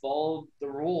 Follow the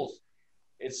rules.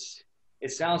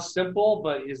 It sounds simple,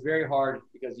 but it's very hard,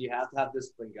 because you have to have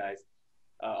discipline, guys.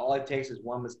 All it takes is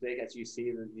one mistake, as you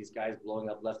see these guys blowing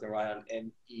up left and right on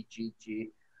NEGG.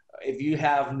 If you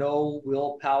have no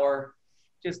willpower,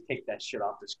 just take that shit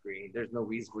off the screen. There's no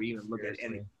reason for you to look at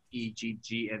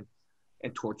NEGG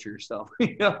and torture yourself.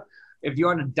 You know? If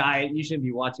you're on a diet, you shouldn't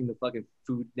be watching the fucking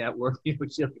Food Network, you know,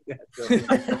 shit like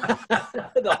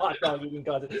that. The hot dog eating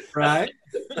content. Right.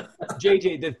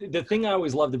 JJ, the thing I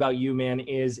always loved about you, man,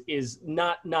 is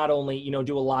not only, you know,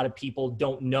 do a lot of people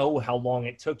don't know how long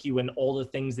it took you and all the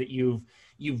things that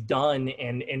you've done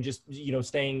and just, you know,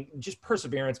 staying, just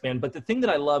perseverance, man. But the thing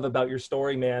that I love about your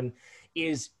story, man,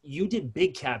 is you did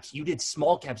big caps, you did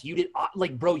small caps, you did,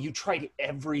 like, bro, you tried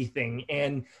everything.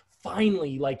 And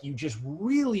finally, like, you just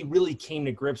really, really came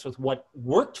to grips with what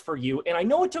worked for you. And I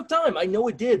know it took time. I know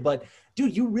it did. But,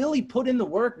 dude, you really put in the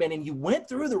work, man. And you went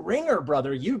through the ringer,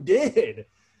 brother. You did.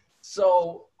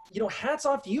 So, you know, hats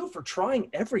off to you for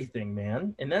trying everything,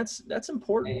 man. And that's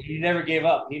important. And he never gave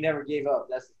up. He never gave up.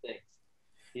 That's the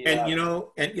thing. And, you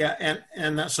know,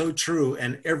 and that's so true.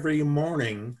 And every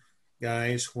morning,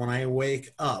 guys, when I wake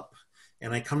up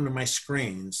and I come to my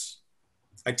screens,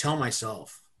 I tell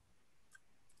myself,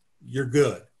 you're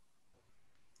good.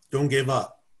 Don't give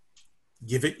up.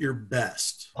 Give it your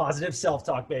best. Positive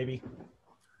self-talk, baby.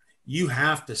 You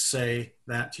have to say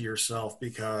that to yourself,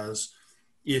 because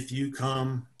if you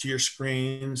come to your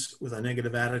screens with a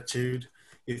negative attitude,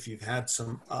 if you've had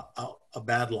a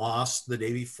bad loss the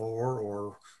day before,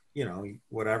 or, you know,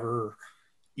 whatever,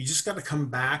 you just got to come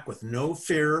back with no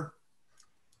fear.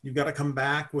 You've got to come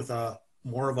back with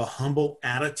more of a humble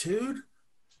attitude,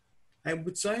 I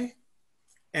would say.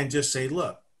 And just say,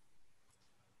 look,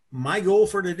 my goal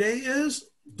for today is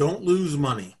don't lose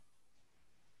money.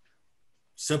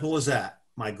 Simple as that.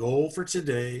 My goal for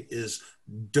today is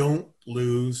don't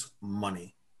lose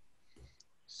money.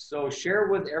 So share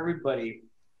with everybody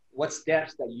what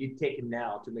steps that you've taken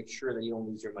now to make sure that you don't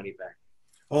lose your money back.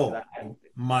 Oh,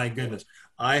 my goodness.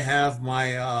 I have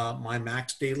my my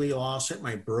max daily loss at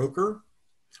my broker.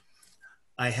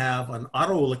 I have an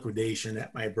auto liquidation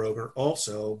at my broker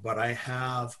also, but I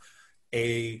have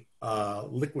a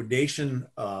liquidation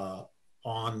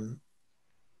on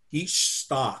each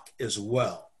stock as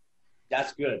well.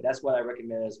 That's good. That's what I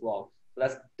recommend as well. So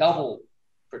that's double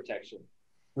protection.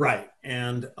 Right.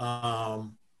 And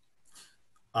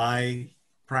I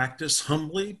practice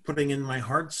humbly putting in my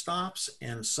hard stops,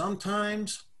 and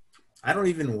sometimes I don't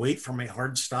even wait for my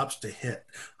hard stops to hit.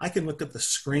 I can look at the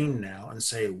screen now and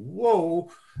say, whoa,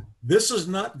 this is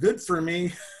not good for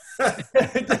me.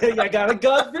 I got a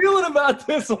gut feeling about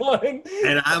this one.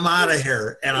 And I'm out of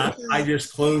here. And I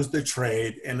just closed the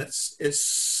trade, and it's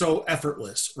so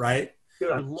effortless, right?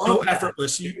 Dude, I love so that.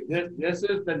 effortless. This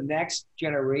is the next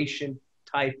generation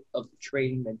type of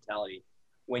trading mentality.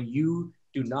 When you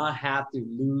do not have to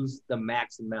lose the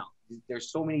max amount.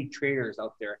 There's so many traders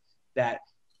out there that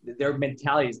their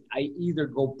mentality is, I either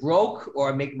go broke or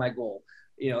I make my goal.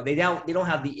 You know, they don't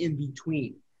have the in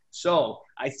between. So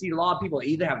I see a lot of people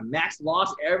either have max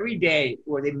loss every day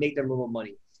or they make their little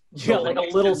money. Yeah, So like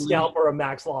a little scalp or a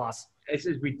max loss. This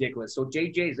is ridiculous. So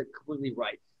JJ is completely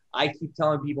right. I keep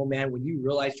telling people, man, when you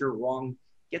realize you're wrong,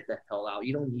 get the hell out.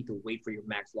 You don't need to wait for your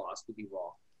max loss to be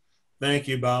wrong. Thank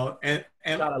you, Bo. And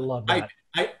God, I love that.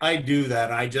 I do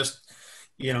that. I just,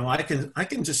 you know, I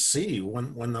can just see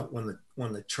when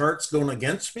the chart's going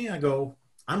against me, I go,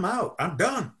 I'm out. I'm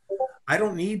done. I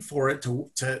don't need for it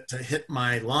to hit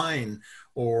my line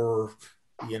or,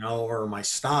 you know, or my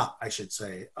stop, I should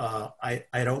say. I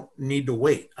don't need to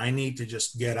wait. I need to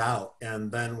just get out.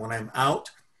 And then when I'm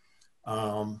out,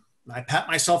 I pat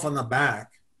myself on the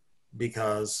back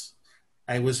because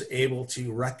I was able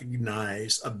to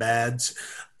recognize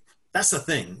that's the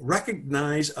thing,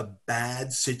 recognize a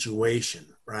bad situation,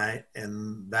 right?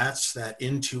 And that's that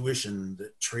intuition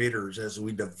that traders, as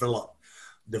we develop,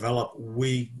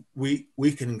 we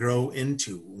can grow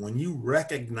into. When you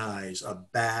recognize a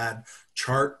bad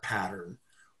chart pattern,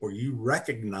 or you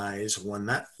recognize when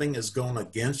that thing is going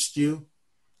against you,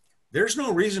 there's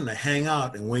no reason to hang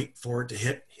out and wait for it to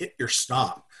hit your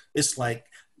stop. It's like,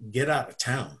 get out of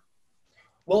town.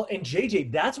 Well, and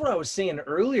JJ, that's what I was saying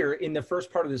earlier in the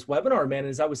first part of this webinar, man,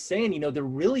 is I was saying, you know, there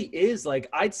really is, like,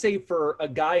 I'd say for a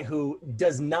guy who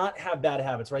does not have bad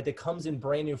habits, right, that comes in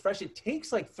brand new, fresh, it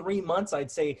takes like 3 months,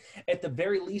 I'd say, at the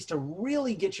very least, to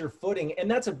really get your footing. And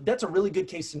that's a really good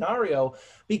case scenario,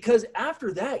 because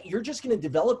after that, you're just going to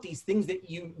develop these things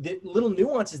that little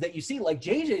nuances that you see, like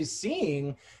JJ's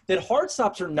seeing, that hard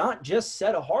stops are not just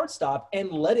set a hard stop and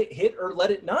let it hit or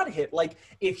let it not hit. Like,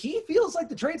 if he feels like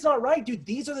the trade's not right, dude,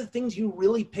 these are the things you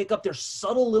really pick up. There's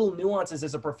subtle little nuances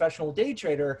as a professional day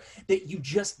trader that you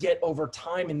just get over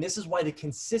time. And this is why the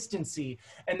consistency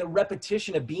and the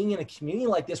repetition of being in a community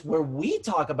like this, where we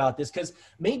talk about this, because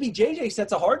maybe JJ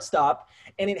sets a hard stop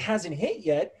and it hasn't hit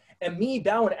yet. And me,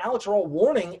 Bao, and Alex are all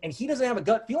warning, and he doesn't have a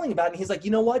gut feeling about it. And he's like,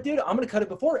 you know what, dude, I'm going to cut it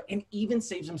before, and even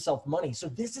saves himself money. So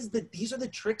these are the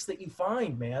tricks that you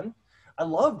find, man. I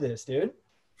love this, dude.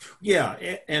 Yeah,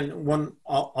 and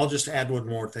I'll just add one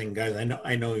more thing, guys.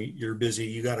 I know you're busy,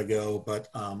 you got to go, but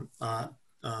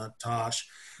Tosh,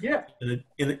 yeah.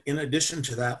 In addition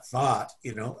to that thought,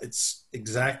 you know, it's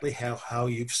exactly how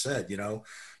you've said. You know,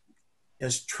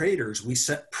 as traders, we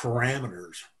set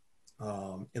parameters.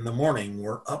 In the morning,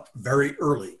 we're up very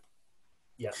early.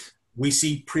 Yes. We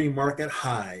see pre-market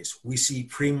highs, we see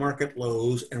pre-market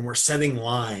lows, and we're setting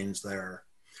lines there.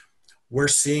 We're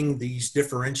seeing these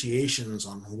differentiations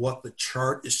on what the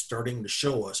chart is starting to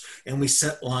show us, and we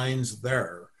set lines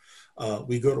there.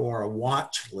 We go to our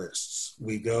watch lists.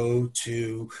 We go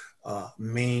to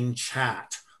main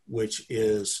chat, which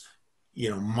is,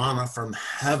 you know, manna from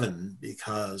heaven,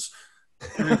 because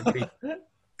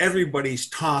everybody's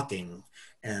talking,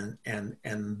 and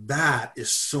that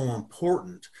is so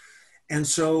important. And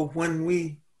so when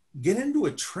we get into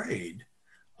a trade,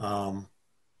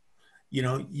 you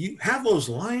know, you have those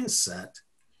lines set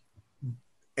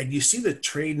and you see the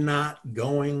trade not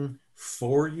going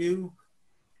for you,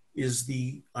 is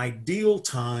the ideal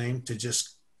time to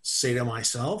just say to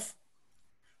myself,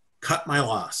 cut my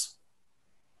loss.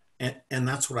 And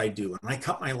that's what I do. And I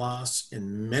cut my loss,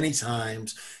 and many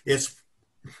times it's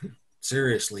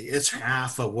seriously, it's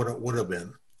half of what it would have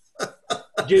been.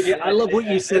 JJ, I love what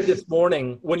you said this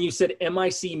morning when you said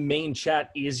MIC main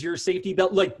chat is your safety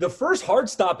belt. Like, the first hard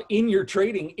stop in your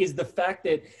trading is the fact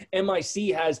that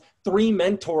MIC has 3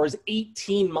 mentors,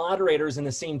 18 moderators in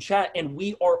the same chat, and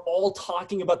we are all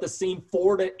talking about the same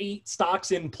 4 to 8 stocks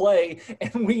in play,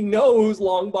 and we know who's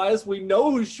long bias, we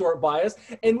know who's short bias,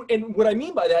 and what I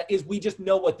mean by that is we just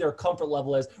know what their comfort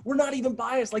level is. We're not even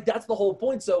biased. Like, that's the whole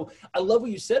point. So I love what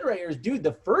you said right here is, dude,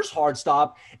 the first hard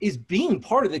stop is being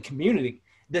part of the community.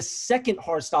 The second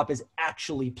hard stop is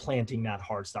actually planting that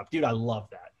hard stop. Dude, I love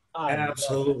that.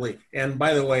 Absolutely. And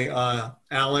by the way,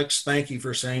 Alex, thank you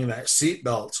for saying that.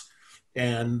 Seatbelts.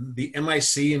 And the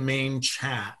MIC main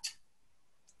chat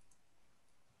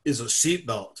is a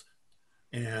seatbelt.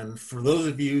 And for those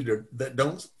of you that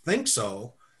don't think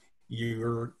so,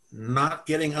 you're not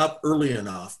getting up early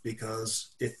enough, because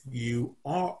if you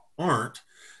aren't,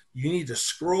 you need to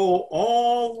scroll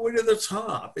all the way to the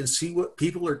top and see what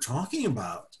people are talking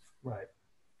about. Right.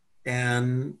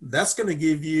 And that's going to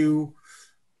give you,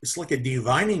 it's like a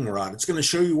divining rod. It's going to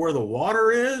show you where the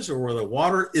water is or where the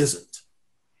water isn't.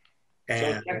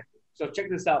 And so check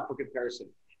this out for comparison.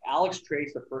 Alex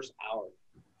trades the first hour,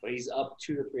 but he's up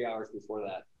 2 to 3 hours before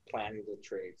that planning the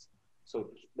trades. So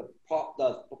the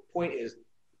point is,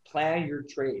 plan your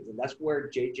trades. And that's where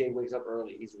JJ wakes up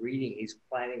early. He's reading, he's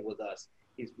planning with us.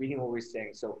 He's reading what we're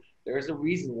saying. So there's a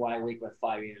reason why I wake up at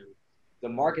 5 a.m. The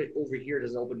market over here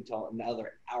doesn't open until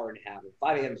another hour and a half. And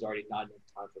 5 a.m. is already not enough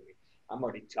time for me. I'm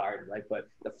already tired, right? But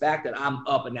the fact that I'm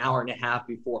up an hour and a half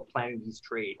before planning these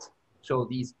trades, so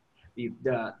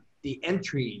the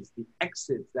entries, the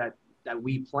exits that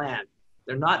we plan,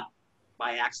 they're not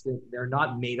by accident. They're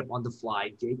not made up on the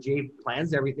fly. JJ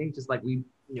plans everything just like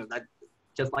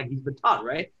just like he's been taught,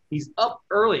 right? He's up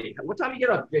early. What time do you get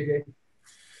up, JJ?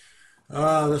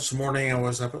 This morning I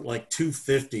was up at like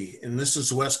 2:50, and this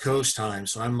is West Coast time,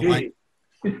 so I'm like,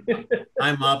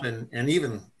 I'm up, and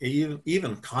even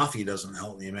coffee doesn't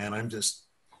help me, man. I'm just.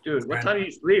 Dude, what time do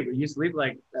you sleep? You sleep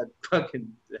like at fucking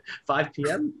 5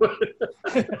 p.m.? Well,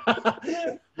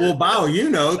 Bao,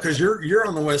 you know, because you're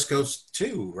on the West Coast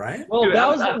too, right? Well,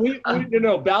 Bao's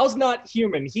Bao's not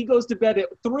human. He goes to bed at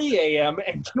 3 a.m.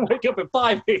 and can wake up at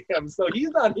 5 a.m. So he's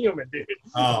not human, dude.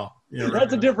 Oh, yeah,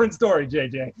 that's a different story,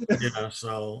 JJ. Yeah,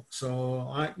 so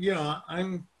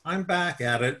I'm back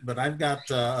at it, but I've got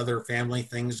other family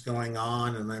things going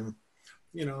on, and I'm,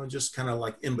 just kind of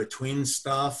like in between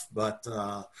stuff, but you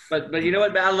know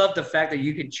what, man? I love the fact that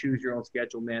you can choose your own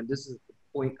schedule, man. This is the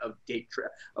point of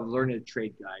of learning to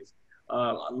trade, guys.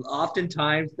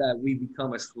 Oftentimes that we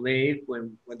become a slave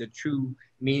when the true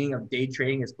meaning of day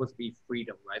trading is supposed to be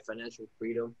freedom, right? Financial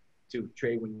freedom to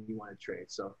trade when you want to trade.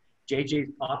 So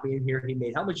JJ's popping in here. He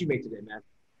made, how much you made today, man?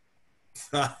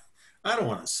 I don't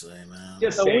want to say, man.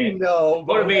 Just so we know.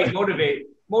 Motivate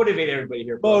everybody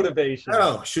here. Bro. Motivation.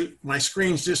 Oh, shoot. My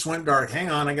screens just went dark. Hang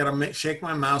on. I got to shake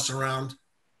my mouse around.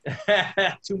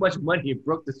 Too much money. You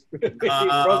broke the screen.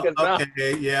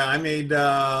 Okay. Yeah. I made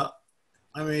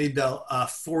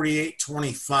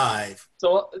 48.25.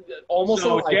 So almost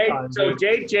so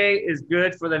JJ is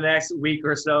good for the next week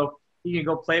or so. He can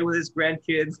go play with his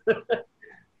grandkids.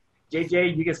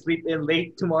 JJ, you can sleep in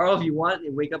late tomorrow if you want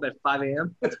and wake up at 5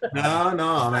 a.m.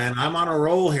 No, man. I'm on a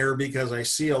roll here because I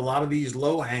see a lot of these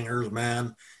low hangers,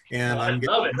 man. And I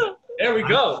love it. There we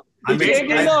go. You can't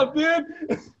get enough, dude.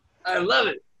 I love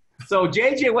it. So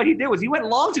JJ, what he did was he went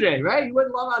long today, right? He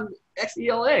went long on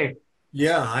XELA.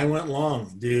 Yeah, I went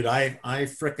long, dude. I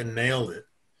frickin' nailed it.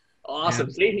 Awesome.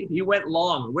 And, see, he went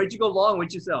long. Where'd you go long?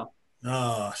 What'd you sell?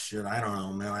 Oh, shit. I don't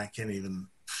know, man. I can't even.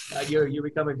 You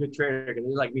become a good trader because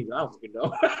you're like me. I don't fucking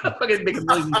know. Fucking make a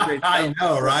million trades. I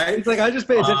know, right? It's like I just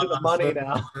pay attention to the money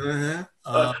now.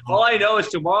 All I know is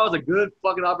tomorrow's a good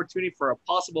fucking opportunity for a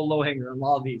possible low hanger on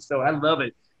all of these. So I love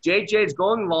it. JJ's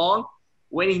going long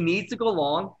when he needs to go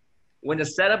long, when the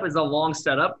setup is a long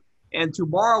setup, and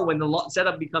tomorrow when the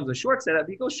setup becomes a short setup,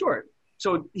 he goes short.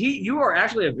 So you are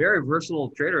actually a very versatile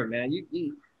trader, man.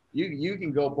 You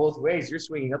can go both ways. You're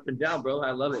swinging up and down, bro.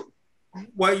 I love it.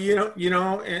 Well,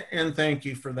 and thank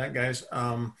you for that, guys.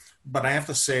 But I have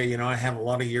to say, I have a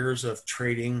lot of years of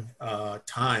trading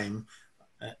time.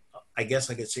 I guess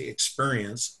I could say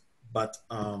experience, but,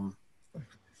 I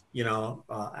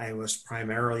was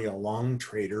primarily a long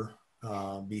trader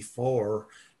before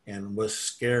and was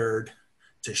scared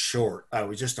to short. I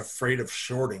was just afraid of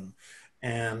shorting.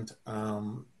 And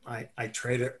I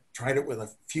tried it with a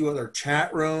few other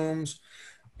chat rooms,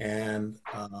 and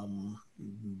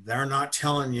they're not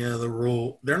telling you the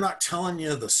rule. They're not telling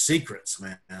you the secrets,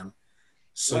 man.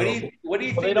 So what do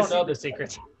you think? They don't know the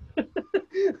secrets.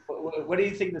 What do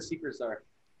you think the secrets are?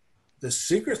 The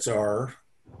secrets are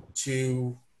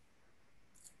to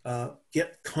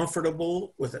get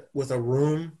comfortable with a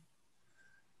room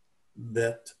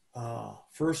that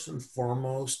first and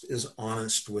foremost is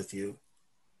honest with you.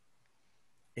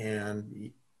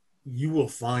 And you will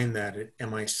find that at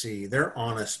MIC. They're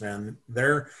honest, man.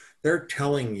 They're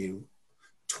telling you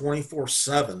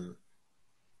 24/7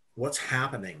 what's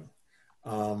happening,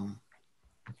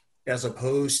 as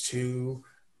opposed to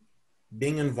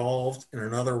being involved in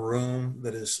another room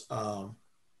that is,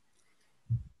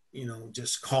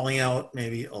 just calling out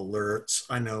maybe alerts.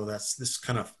 I know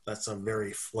that's a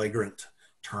very flagrant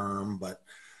term, but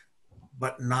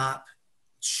not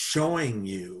showing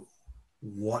you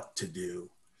what to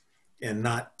do and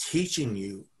not teaching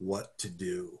you what to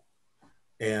do.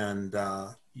 And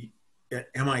at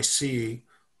MIC,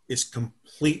 it's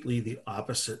completely the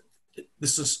opposite.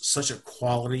 This is such a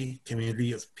quality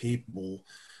community of people.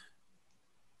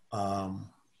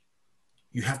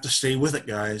 You have to stay with it,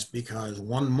 guys, because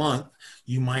 1 month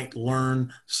you might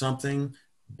learn something,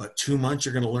 but 2 months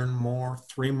you're going to learn more,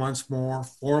 3 months more,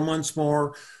 4 months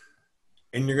more,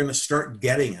 and you're going to start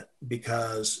getting it,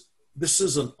 because this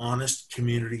is an honest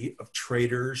community of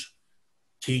traders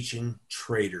teaching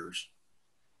traders.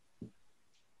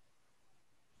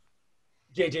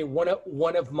 JJ, one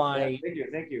of my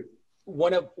thank you. I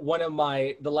wanted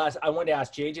to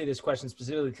ask JJ this question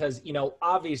specifically because,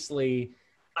 obviously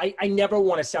I never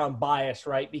want to sound biased,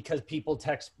 right? Because people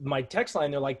text my text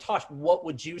line, they're like, Tosh, what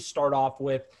would you start off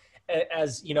with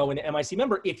as, an MIC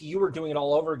member if you were doing it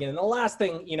all over again? And the last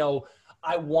thing,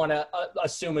 I want to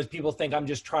assume is people think I'm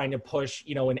just trying to push,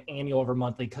 an annual over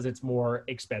monthly because it's more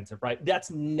expensive, right?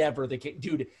 That's never the case.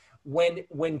 Dude,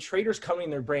 when traders come in,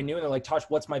 they're brand new and they're like, Tosh,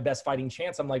 what's my best fighting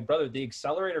chance? I'm like, brother, the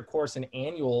accelerator course and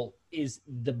annual is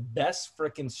the best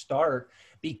freaking start,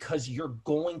 because you're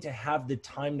going to have the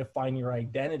time to find your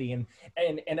identity. And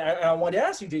I want to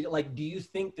ask you, do you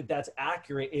think that that's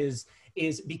accurate? Is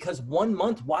because 1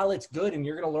 month, while it's good and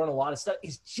you're going to learn a lot of stuff,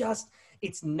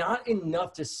 it's not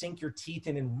enough to sink your teeth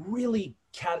in and really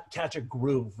catch a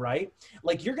groove, right?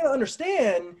 Like, you're going to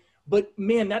understand, but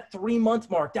man, that 3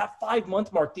 month mark, that 5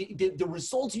 month mark, the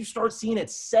results you start seeing at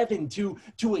 7 to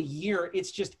a year, it's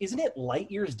just, isn't it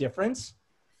light years difference?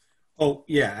 Oh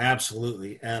yeah,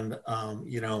 absolutely. And,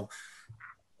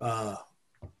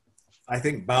 I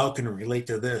think Bao can relate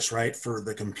to this, right? For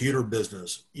the computer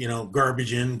business,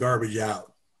 garbage in, garbage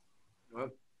out.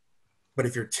 What? But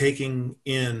if you're taking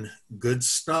in good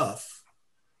stuff,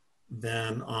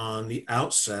 then on the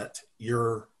outset,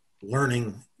 you're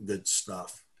learning good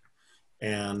stuff.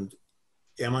 And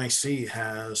MIC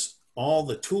has all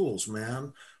the tools,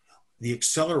 man. The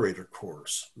accelerator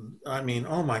course. I mean,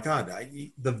 oh my God,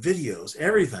 the videos,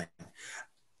 everything.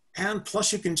 And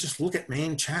plus you can just look at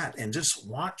main chat and just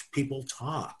watch people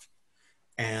talk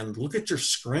and look at your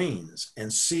screens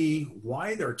and see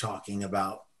why they're talking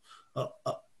about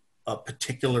a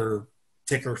particular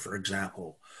ticker, for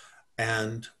example.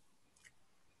 And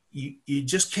you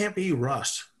just can't be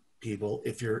rushed, people,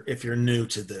 if you're new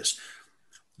to this.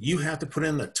 You have to put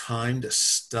in the time to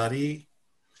study.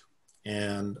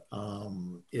 And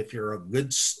if you're a good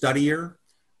studier,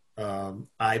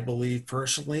 I believe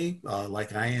personally,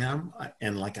 like I am,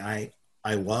 and like I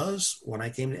was when I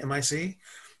came to MIC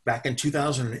back in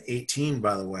 2018,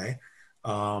 by the way,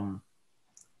 all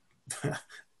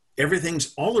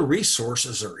the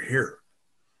resources are here.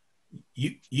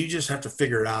 You just have to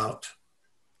figure out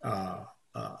how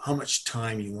much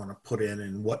time you want to put in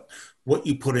and what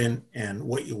you put in and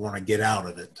what you want to get out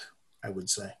of it, I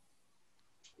would say.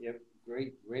 Yep.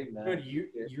 Great, man. Dude,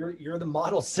 you're the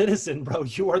model citizen, bro.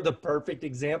 You are the perfect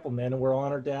example, man. And we're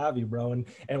honored to have you, bro.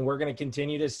 And we're going to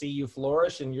continue to see you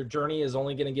flourish, and your journey is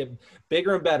only going to get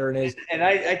bigger and better. And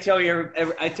I tell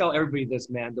everybody this,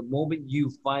 man. The moment you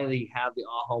finally have the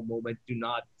aha moment, do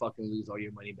not fucking lose all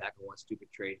your money back on one stupid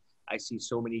trade. I see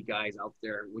so many guys out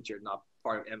there, which are not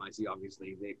part of MIC,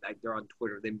 obviously. They're on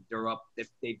Twitter. They're up.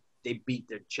 They beat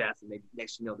their chest, and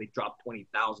next thing you know, they drop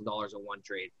 $20,000 on one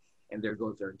trade. And there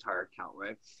goes their entire account,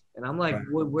 right? And I'm like,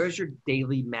 well, where's your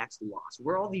daily max loss?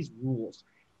 Where are all these rules?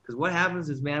 Because what happens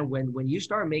is, man, when you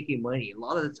start making money, a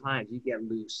lot of the times you get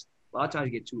loose. A lot of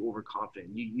times you get too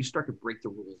overconfident. You start to break the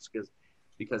rules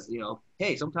because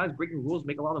hey, sometimes breaking rules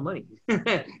make a lot of money.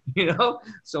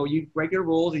 So you break your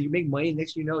rules and you make money.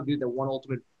 Next thing you know, dude, the one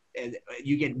ultimate, and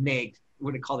you get negged.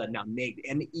 We're gonna call that now negged,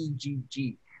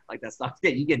 NEGG. Like, that's not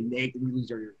that you get negged and you lose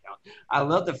your account. I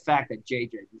love the fact that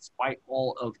JJ, despite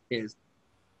all of his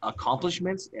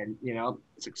accomplishments and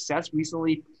success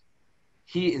recently,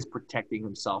 he is protecting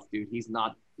himself, dude. He's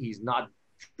not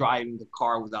driving the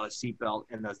car without a seatbelt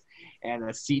and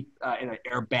a seat and an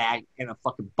airbag and a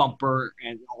fucking bumper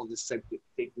and all this safety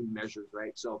measures,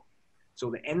 right? So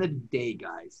the end of the day,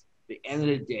 guys,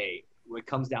 what it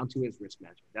comes down to is risk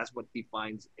management. That's what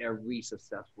defines every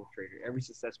successful trader. Every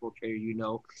successful trader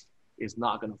is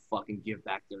not going to fucking give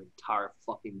back their entire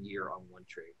fucking year on one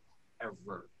trade.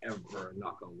 Ever,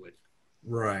 knock on wood.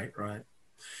 Right.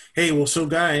 Hey, well, so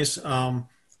guys,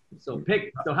 So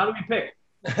how do we pick?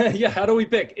 Yeah, how do we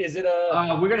pick? Is it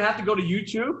we're going to have to go to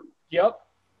YouTube. Yep.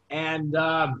 And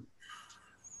I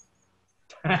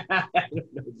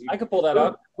could pull that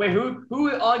up. Wait, who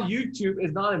on YouTube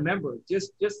is not a member?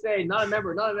 Just say not a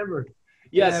member.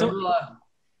 Yeah, so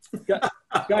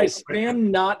guys, spam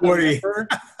not a member,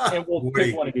 and we'll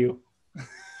pick one of you.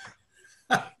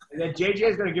 And then JJ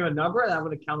is going to give a number, and I'm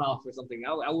going to count off or something.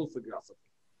 I will figure out something.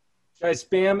 Guys,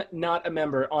 spam not a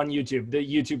member on YouTube. The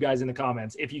YouTube guys in the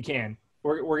comments, if you can.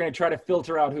 We're going to try to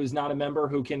filter out who's not a member,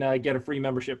 who can get a free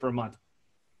membership for a month.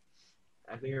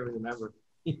 I think everyone's a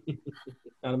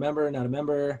member. Not a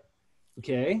member.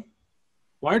 Okay.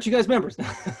 Why aren't you guys members?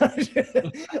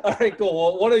 All right, cool.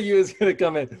 Well, one of you is going to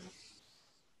come in.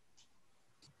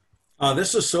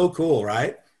 this is so cool,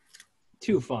 right?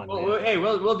 Too fun. Well, hey,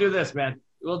 we'll do this, man.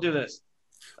 We'll do this.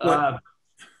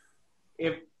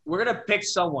 If we're gonna pick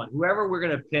someone, whoever we're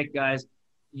gonna pick, guys,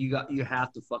 you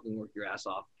have to fucking work your ass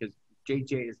off because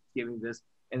JJ is giving this,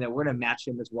 and then we're gonna match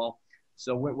him as well.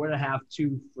 So we're gonna have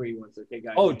 2 free ones, okay,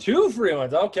 guys? Oh, 2 free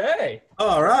ones. Okay.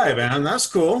 All right, man. That's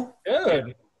cool.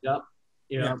 Good. Yep.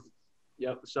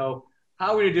 Yep. So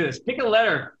how are we gonna do this? Pick a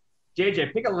letter,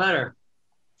 JJ. Pick a letter.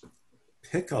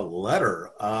 Pick a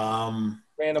letter.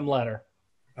 Random letter.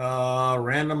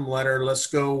 Random letter. Let's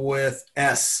go with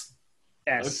S.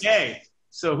 S. Okay.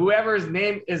 So whoever's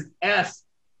name is S.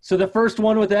 So the first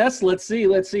one with S. Let's see.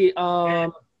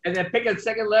 And then pick a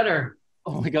second letter.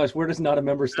 Oh my gosh, where does not a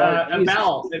member start? A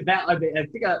vowel. Pick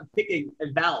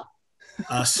a vowel.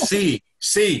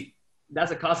 C.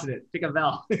 That's a consonant. Pick a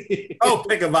vowel.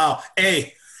 Pick a vowel.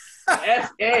 A.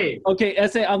 S-A. Okay,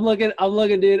 S-A. I'm looking,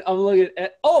 dude. I'm looking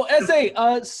at. Oh, S-A.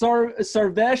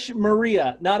 Sarvesh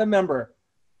Maria, not a member.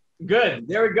 Good.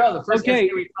 There we go. The first S-A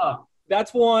we saw.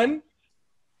 That's one.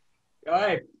 All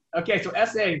right. Okay, so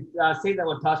S-A. Say that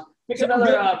one, Tosh. Pick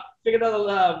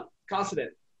another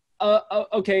consonant.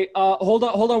 Okay. Hold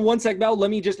on 1 sec, Val. Let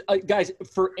me just, guys,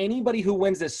 for anybody who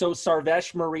wins this, so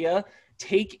Sarvesh Maria,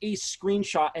 take a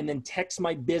screenshot and then text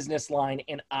my business line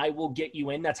and I will get you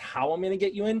in. That's how I'm going to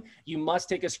get you in. You must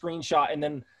take a screenshot and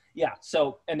then, yeah.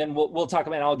 So, and then we'll talk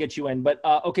about it. I'll get you in. But,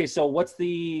 okay. So what's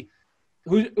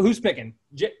who's picking?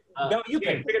 No, you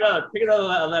pick. Pick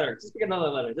another letter. Just pick another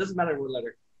letter. Doesn't matter what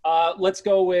letter. Let's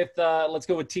go with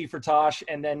T for Tosh,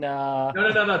 and then No,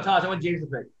 Tosh. I want James to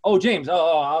pick. Oh, James. I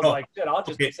was like, shit, I'll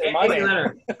just say my name.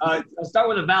 Letter. I'll start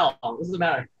with a vowel. This doesn't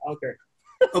matter. I don't care.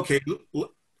 Okay,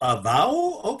 a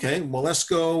vowel. Okay, well, let's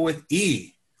go with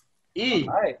E. E.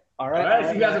 All right.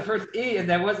 So you have the first E, and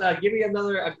then give me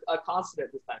another a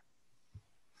consonant this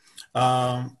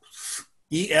time.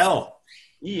 E-L.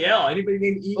 E-L. Anybody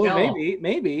named E-L? Oh,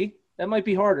 maybe. That might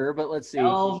be harder, but let's see.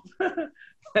 El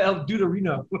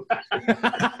Deuterino.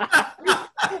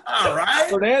 All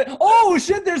right. Oh,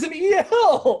 shit, there's an E-L.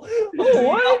 Oh,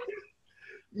 what?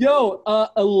 Yo,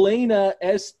 Elena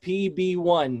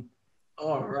SPB1.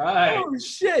 All right. Oh,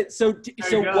 shit. So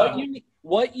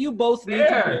what you both need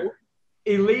to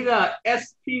do. Elena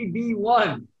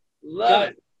SPB1. Love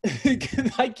it.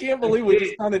 I can't believe we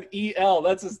just found an EL.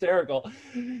 That's hysterical.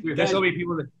 Dude, there's so many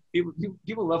people that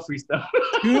people love free stuff.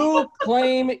 To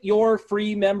claim your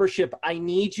free membership, I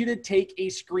need you to take a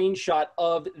screenshot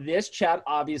of this chat,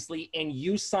 obviously, and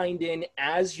you signed in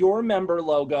as your member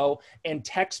logo and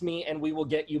text me, and we will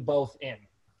get you both in.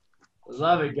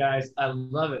 Love it, guys. I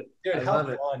love it. Dude, how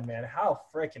fun, man. How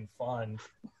freaking fun.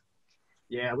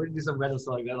 Yeah, we're going to do some random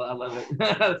stuff like that. I love it.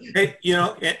 Hey,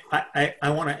 I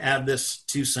want to add this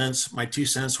my 2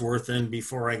 cents worth in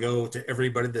before I go to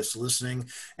everybody that's listening.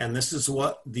 And this is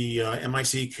what the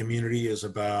MIC community is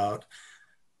about.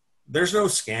 There's no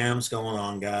scams going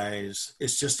on, guys.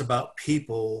 It's just about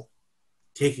people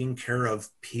taking care of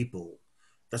people.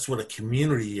 That's what a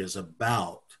community is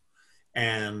about.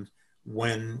 And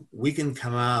when we can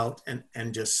come out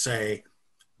and just say,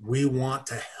 we want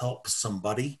to help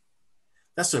somebody,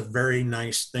 that's a very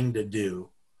nice thing to do.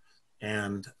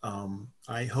 And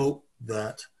I hope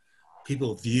that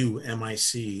people view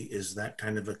MIC as that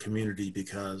kind of a community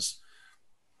because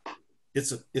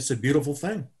it's a beautiful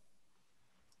thing.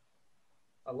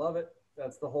 I love it.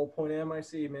 That's the whole point of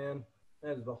MIC, man.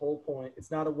 That is the whole point.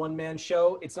 It's not a one-man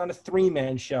show. It's not a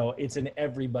 3-man show. It's an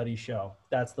everybody show.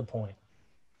 That's the point.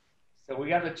 So we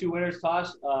got the 2 winners, Tosh,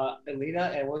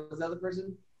 Alina, and what was the other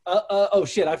person? Oh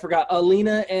shit, I forgot.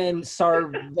 Alina and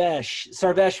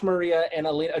Sarvesh Maria and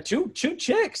Alina. Two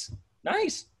chicks.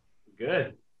 Nice.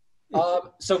 Good.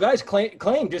 So guys,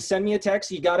 claim, just send me a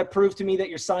text. You got to prove to me that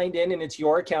you're signed in and it's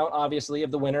your account, obviously, of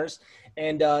the winners.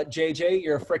 And JJ,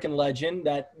 you're a freaking legend.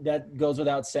 That goes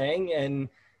without saying. And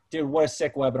dude, what a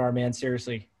sick webinar, man.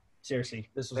 Seriously, this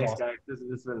was Thanks, awesome. guys. This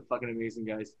has been fucking amazing,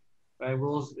 guys. All right,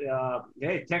 rules.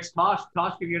 Hey, text Tosh.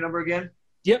 Tosh, give you a number again.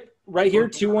 Yep, right here,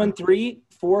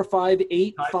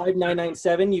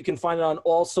 213-458-5997. You can find it on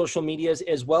all social medias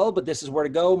as well, but this is where to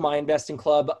go,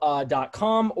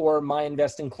 myinvestingclub.com or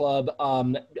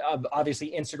myinvestingclub,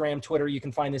 obviously Instagram, Twitter, you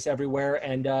can find this everywhere.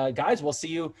 And guys, we'll see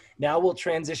you. Now we'll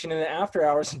transition into after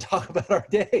hours and talk about our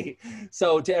day.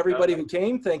 So to everybody who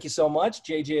came, thank you so much.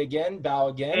 JJ again, Bow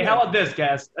again. Hey, how about this,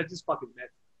 guys? I just fucking met.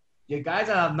 You guys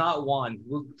that have not won,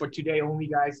 for today only,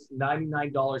 guys,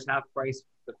 $99 half price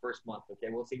the first month. Okay,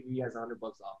 we'll save you guys $100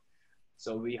 off.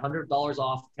 So it'll be $100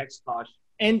 off. Text Tosh.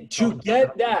 And to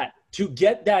get that,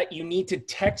 you need to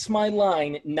text my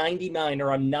line 99,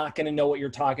 or I'm not going to know what you're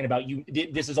talking about.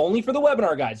 This is only for the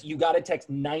webinar, guys. You got to text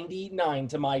 99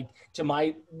 to my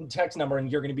text number, and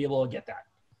you're going to be able to get that.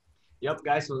 Yep,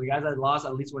 guys. So the guys that lost,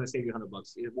 at least want to save you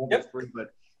 $100. It won't be free,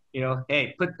 but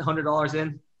hey, put $100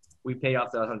 in. We pay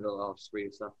off the $100 free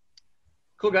and stuff.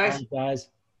 Cool, guys. Right,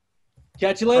 guys.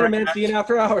 Catch you later, man. See you in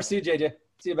after hours. See you, JJ.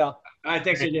 See you, Val. All right,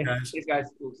 thanks, JJ. Thanks, guys.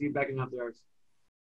 We'll see you back in after hours.